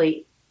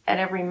 literally at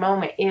every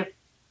moment, if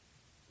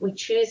we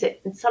choose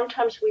it. And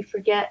sometimes we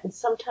forget, and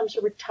sometimes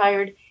we're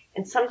tired,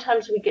 and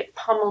sometimes we get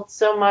pummeled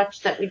so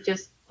much that we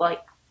just throw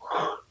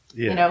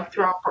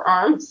up our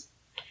arms.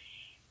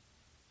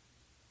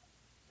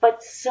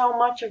 But so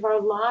much of our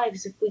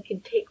lives, if we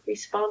can take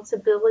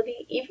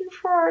responsibility, even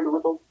for our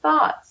little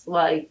thoughts,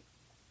 like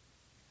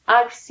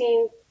I've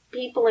seen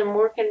people in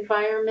work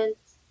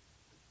environments,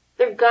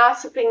 they're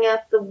gossiping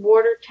at the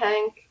water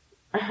tank,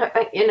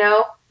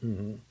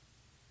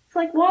 It's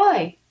like,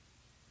 why?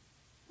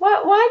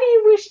 Why do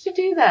you wish to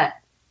do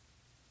that?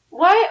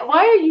 Why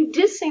are you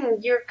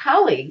dissing your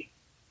colleague?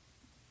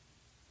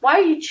 Why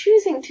are you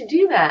choosing to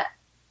do that?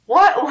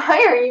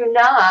 Why are you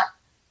not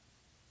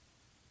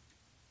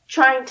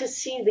trying to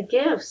see the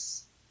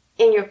gifts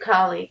in your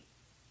colleague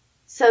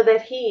so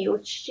that he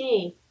or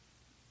she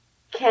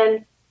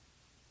can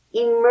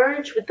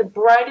emerge with the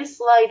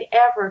brightest light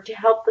ever to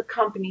help the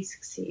company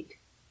succeed?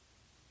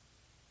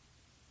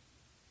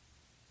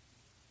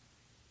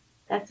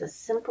 That's a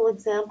simple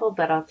example,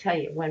 but I'll tell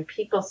you, when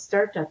people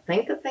start to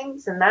think of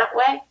things in that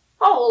way,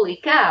 holy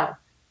cow,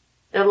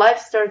 their life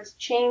starts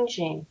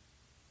changing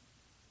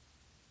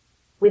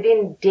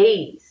within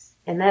days.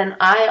 And then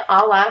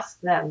I'll ask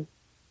them,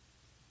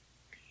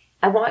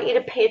 I want you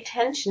to pay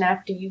attention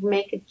after you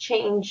make a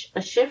change,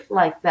 a shift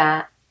like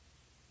that,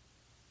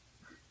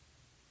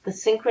 the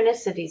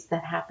synchronicities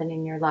that happen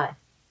in your life.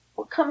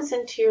 What comes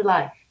into your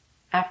life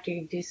after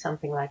you do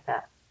something like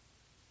that?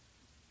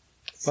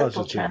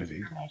 Simple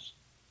Positivity. transformation.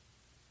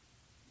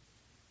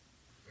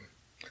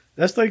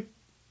 That's like,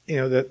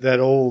 that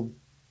old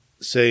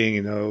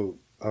saying,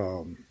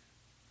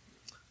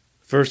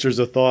 first there's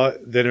a thought,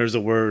 then there's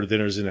a word, then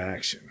there's an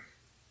action.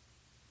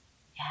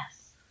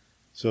 Yes.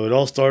 So it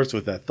all starts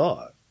with that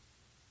thought.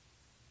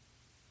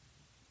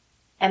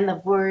 And the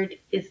word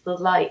is the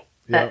light,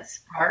 that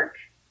spark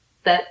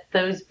that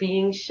those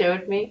beings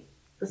showed me,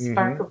 the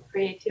spark of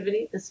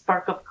creativity, the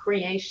spark of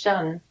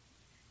creation.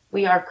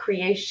 We are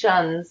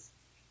creations,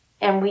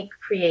 and we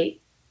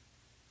create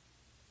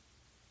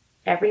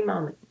every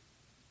moment.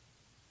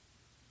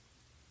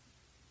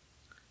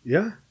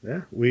 Yeah.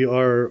 We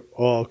are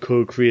all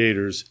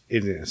co-creators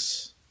in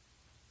this.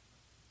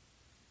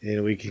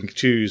 And we can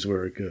choose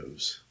where it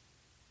goes.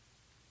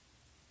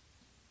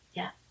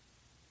 Yeah.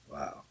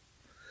 Wow.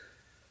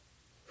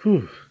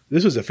 Whew.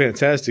 This was a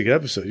fantastic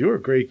episode. You were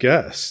a great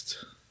guest.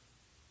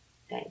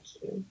 Thank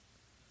you.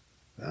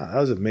 Wow,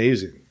 that was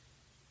amazing.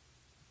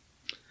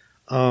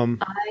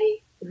 I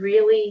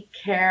really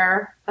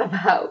care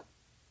about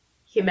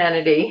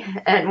humanity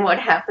and what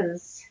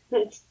happens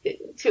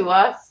to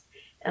us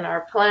and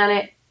our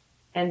planet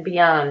and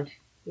beyond.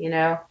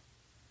 I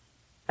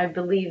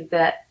believe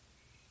that,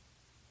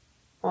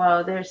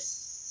 there's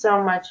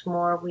so much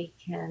more we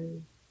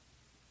can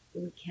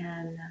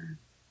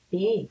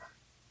be.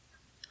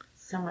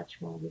 So much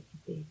more we can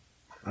be.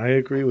 I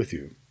agree with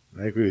you.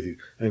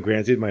 And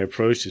granted, my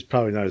approach is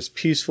probably not as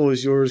peaceful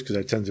as yours because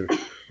I tend to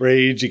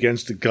rage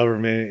against the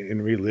government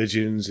and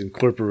religions and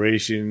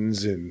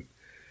corporations and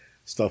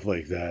stuff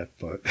like that.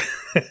 But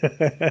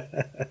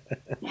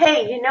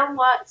hey, you know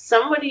what?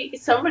 Somebody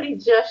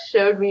just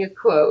showed me a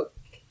quote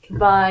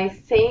by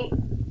Saint.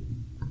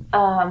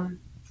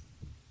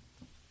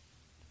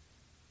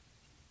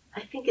 I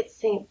think it's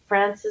Saint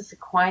Francis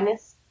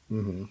Aquinas,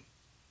 mm-hmm.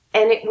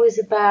 and it was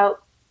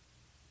about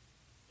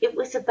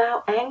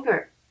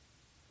anger,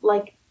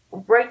 like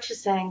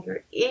righteous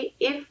anger.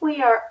 If we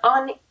are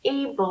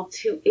unable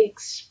to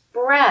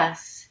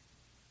express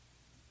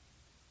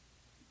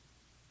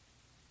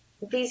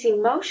these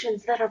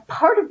emotions that are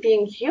part of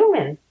being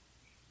human,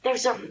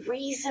 there's a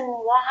reason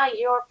why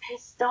you're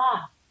pissed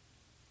off.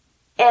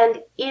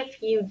 And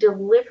if you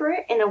deliver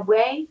it in a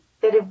way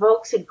that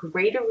evokes a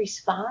greater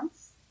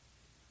response,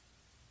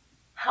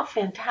 how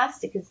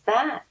fantastic is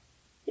that?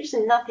 There's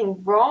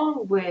nothing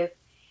wrong with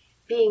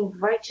being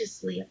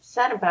righteously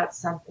upset about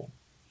something.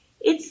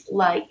 It's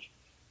like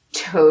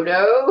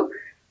Toto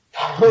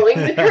pulling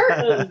the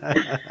curtain,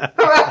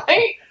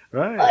 right?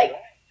 Right. Like,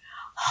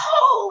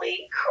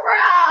 holy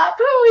crap,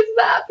 who is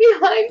that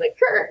behind the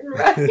curtain,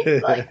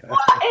 right? Like,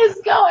 what is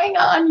going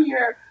on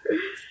here?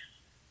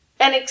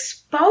 And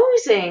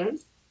exposing,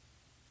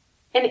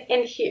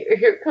 and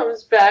here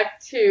comes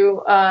back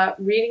to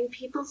reading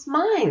people's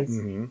minds.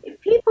 Mm-hmm. If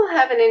people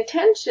have an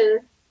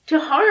intention to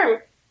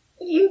harm,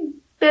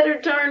 you better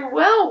darn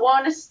well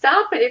want to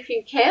stop it if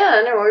you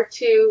can, or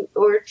to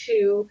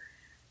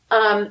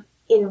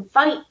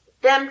invite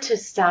them to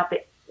stop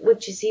it,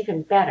 which is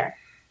even better.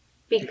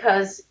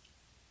 Because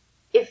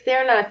if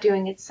they're not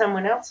doing it,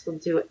 someone else will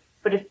do it.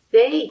 But if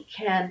they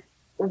can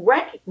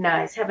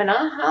recognize, have an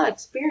aha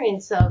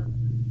experience of,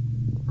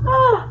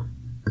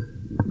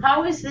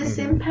 how is this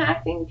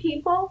impacting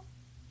people?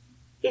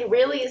 It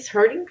really is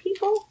hurting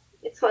people.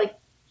 It's like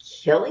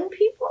killing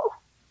people.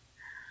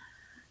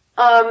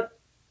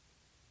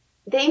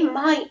 They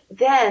might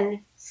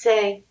then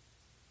say,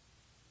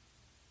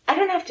 I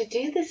don't have to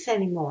do this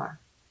anymore.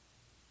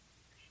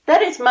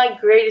 That is my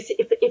greatest,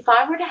 if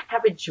I were to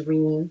have a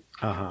dream,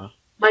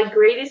 my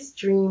greatest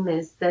dream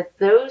is that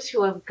those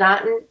who have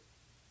gotten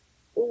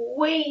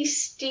way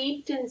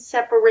steeped in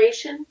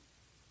separation,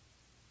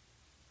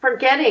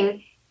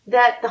 forgetting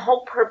that the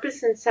whole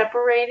purpose in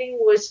separating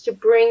was to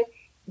bring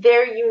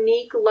their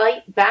unique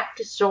light back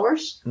to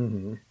source.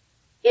 Mm-hmm.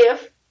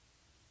 If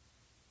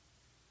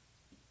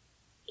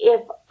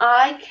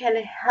I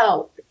can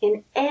help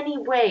in any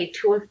way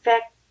to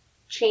affect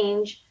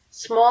change,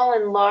 small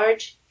and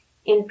large,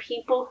 in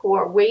people who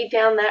are way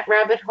down that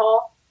rabbit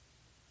hole,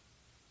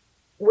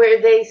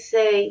 where they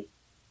say,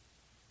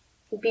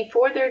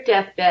 before their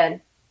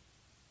deathbed,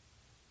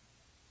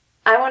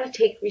 I want to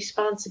take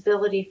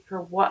responsibility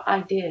for what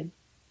I did.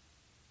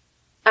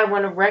 I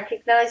want to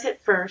recognize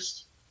it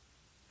first.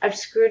 I've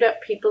screwed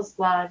up people's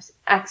lives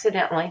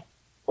accidentally,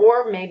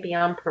 or maybe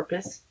on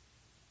purpose.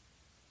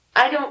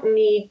 I don't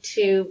need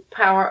to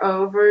power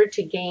over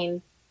to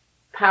gain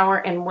power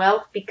and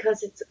wealth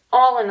because it's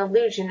all an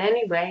illusion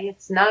anyway.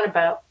 It's not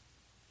about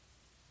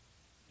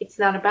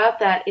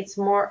that. It's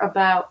more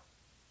about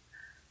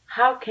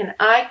how can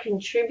I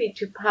contribute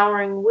to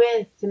powering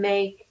with to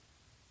make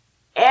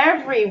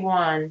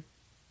everyone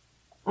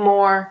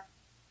more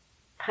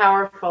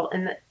powerful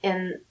in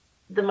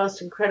the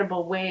most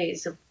incredible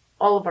ways of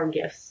all of our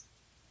gifts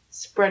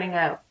spreading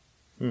out.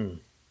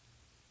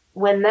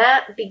 When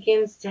that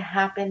begins to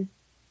happen,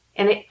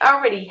 and it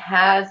already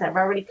has, I've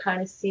already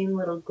kind of seen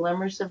little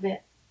glimmers of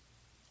it.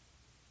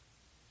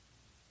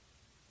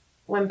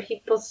 When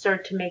people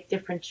start to make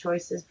different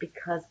choices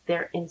because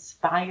they're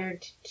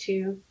inspired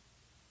to,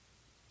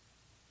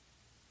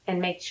 and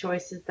make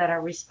choices that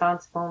are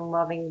responsible and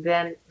loving,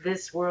 then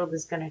this world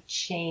is going to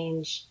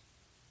change,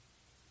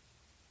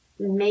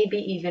 maybe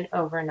even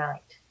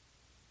overnight.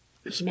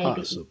 It's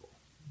possible.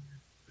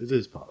 It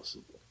is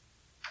possible.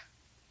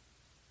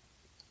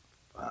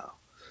 Wow.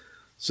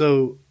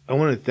 So I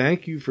want to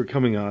thank you for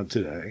coming on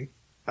today.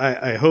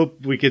 I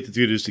hope we get to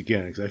do this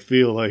again because I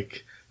feel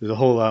like there's a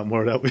whole lot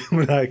more that we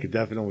and I could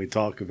definitely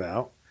talk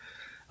about.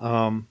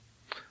 But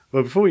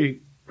before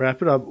we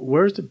wrap it up,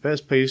 where's the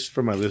best place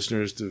for my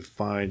listeners to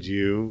find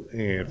you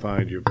and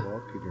find your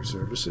book and your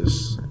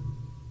services?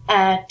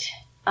 At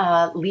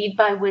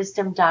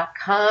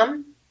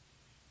leadbywisdom.com.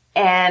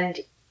 And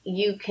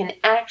you can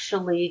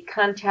actually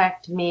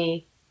contact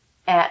me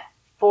at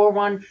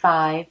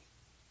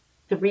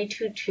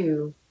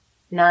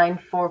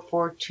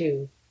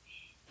 415-322-9442.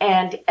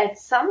 And at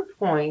some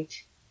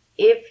point,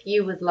 if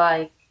you would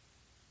like,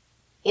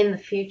 in the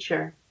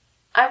future,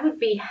 I would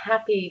be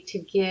happy to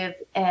give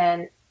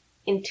an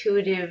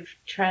intuitive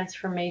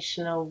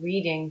transformational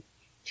reading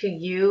to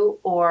you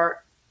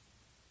or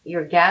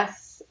your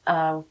guests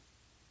as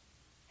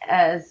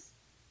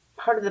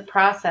part of the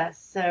process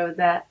so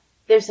that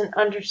there's an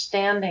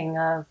understanding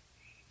of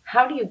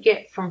how do you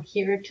get from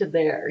here to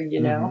there,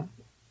 you know?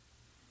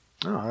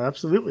 Oh,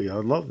 absolutely. I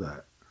would love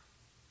that.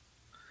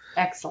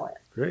 Excellent.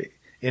 Great.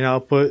 And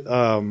I'll put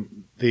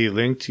the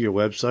link to your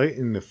website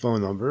and the phone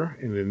number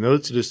in the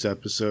notes of this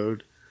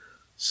episode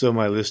so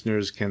my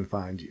listeners can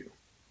find you.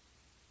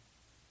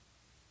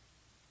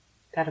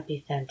 That'll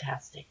be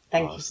fantastic.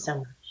 Thank you so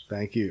much.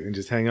 Thank you. And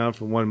just hang on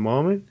for one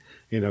moment,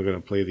 and I'm going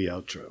to play the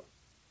outro.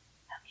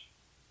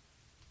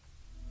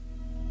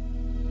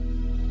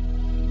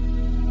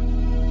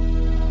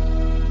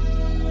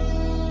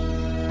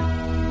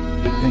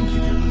 Thank you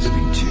for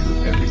listening to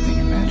Everything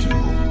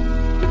Imaginable.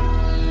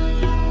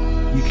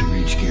 You can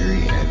reach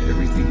Gary at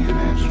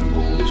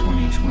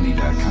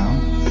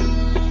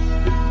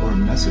everythingimaginable2020.com or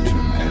message him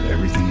at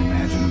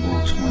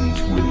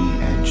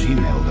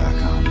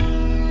everythingimaginable2020@gmail.com.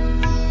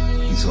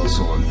 He's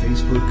also on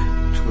Facebook,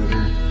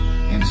 Twitter,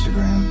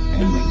 Instagram,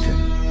 and LinkedIn.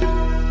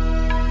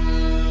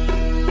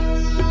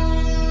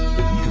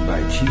 You can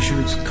buy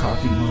t-shirts,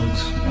 coffee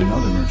mugs, and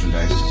other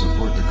merchandise to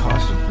support the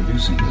cost of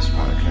producing this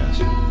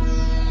podcast.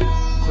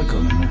 Click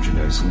on the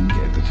merchandise link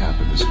at the top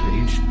of this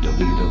page,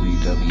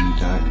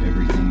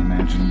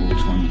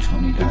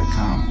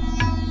 www.everythingimaginable2020.com.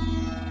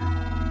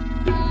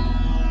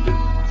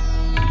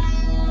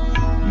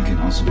 You can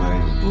also buy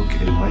the book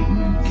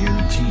Enlightenment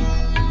Guaranteed.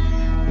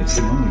 It's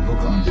the only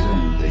book on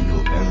Zen that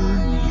you'll ever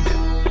need.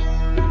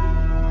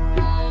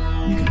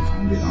 You can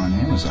find it on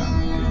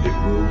Amazon, and it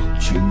will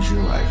change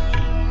your life.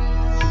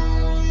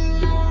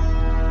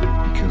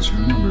 Because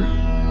remember,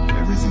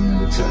 everything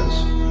that it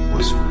says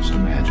was first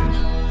imagined.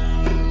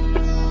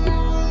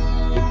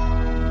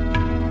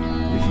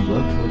 If you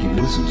loved what you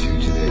listened to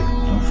today,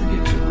 don't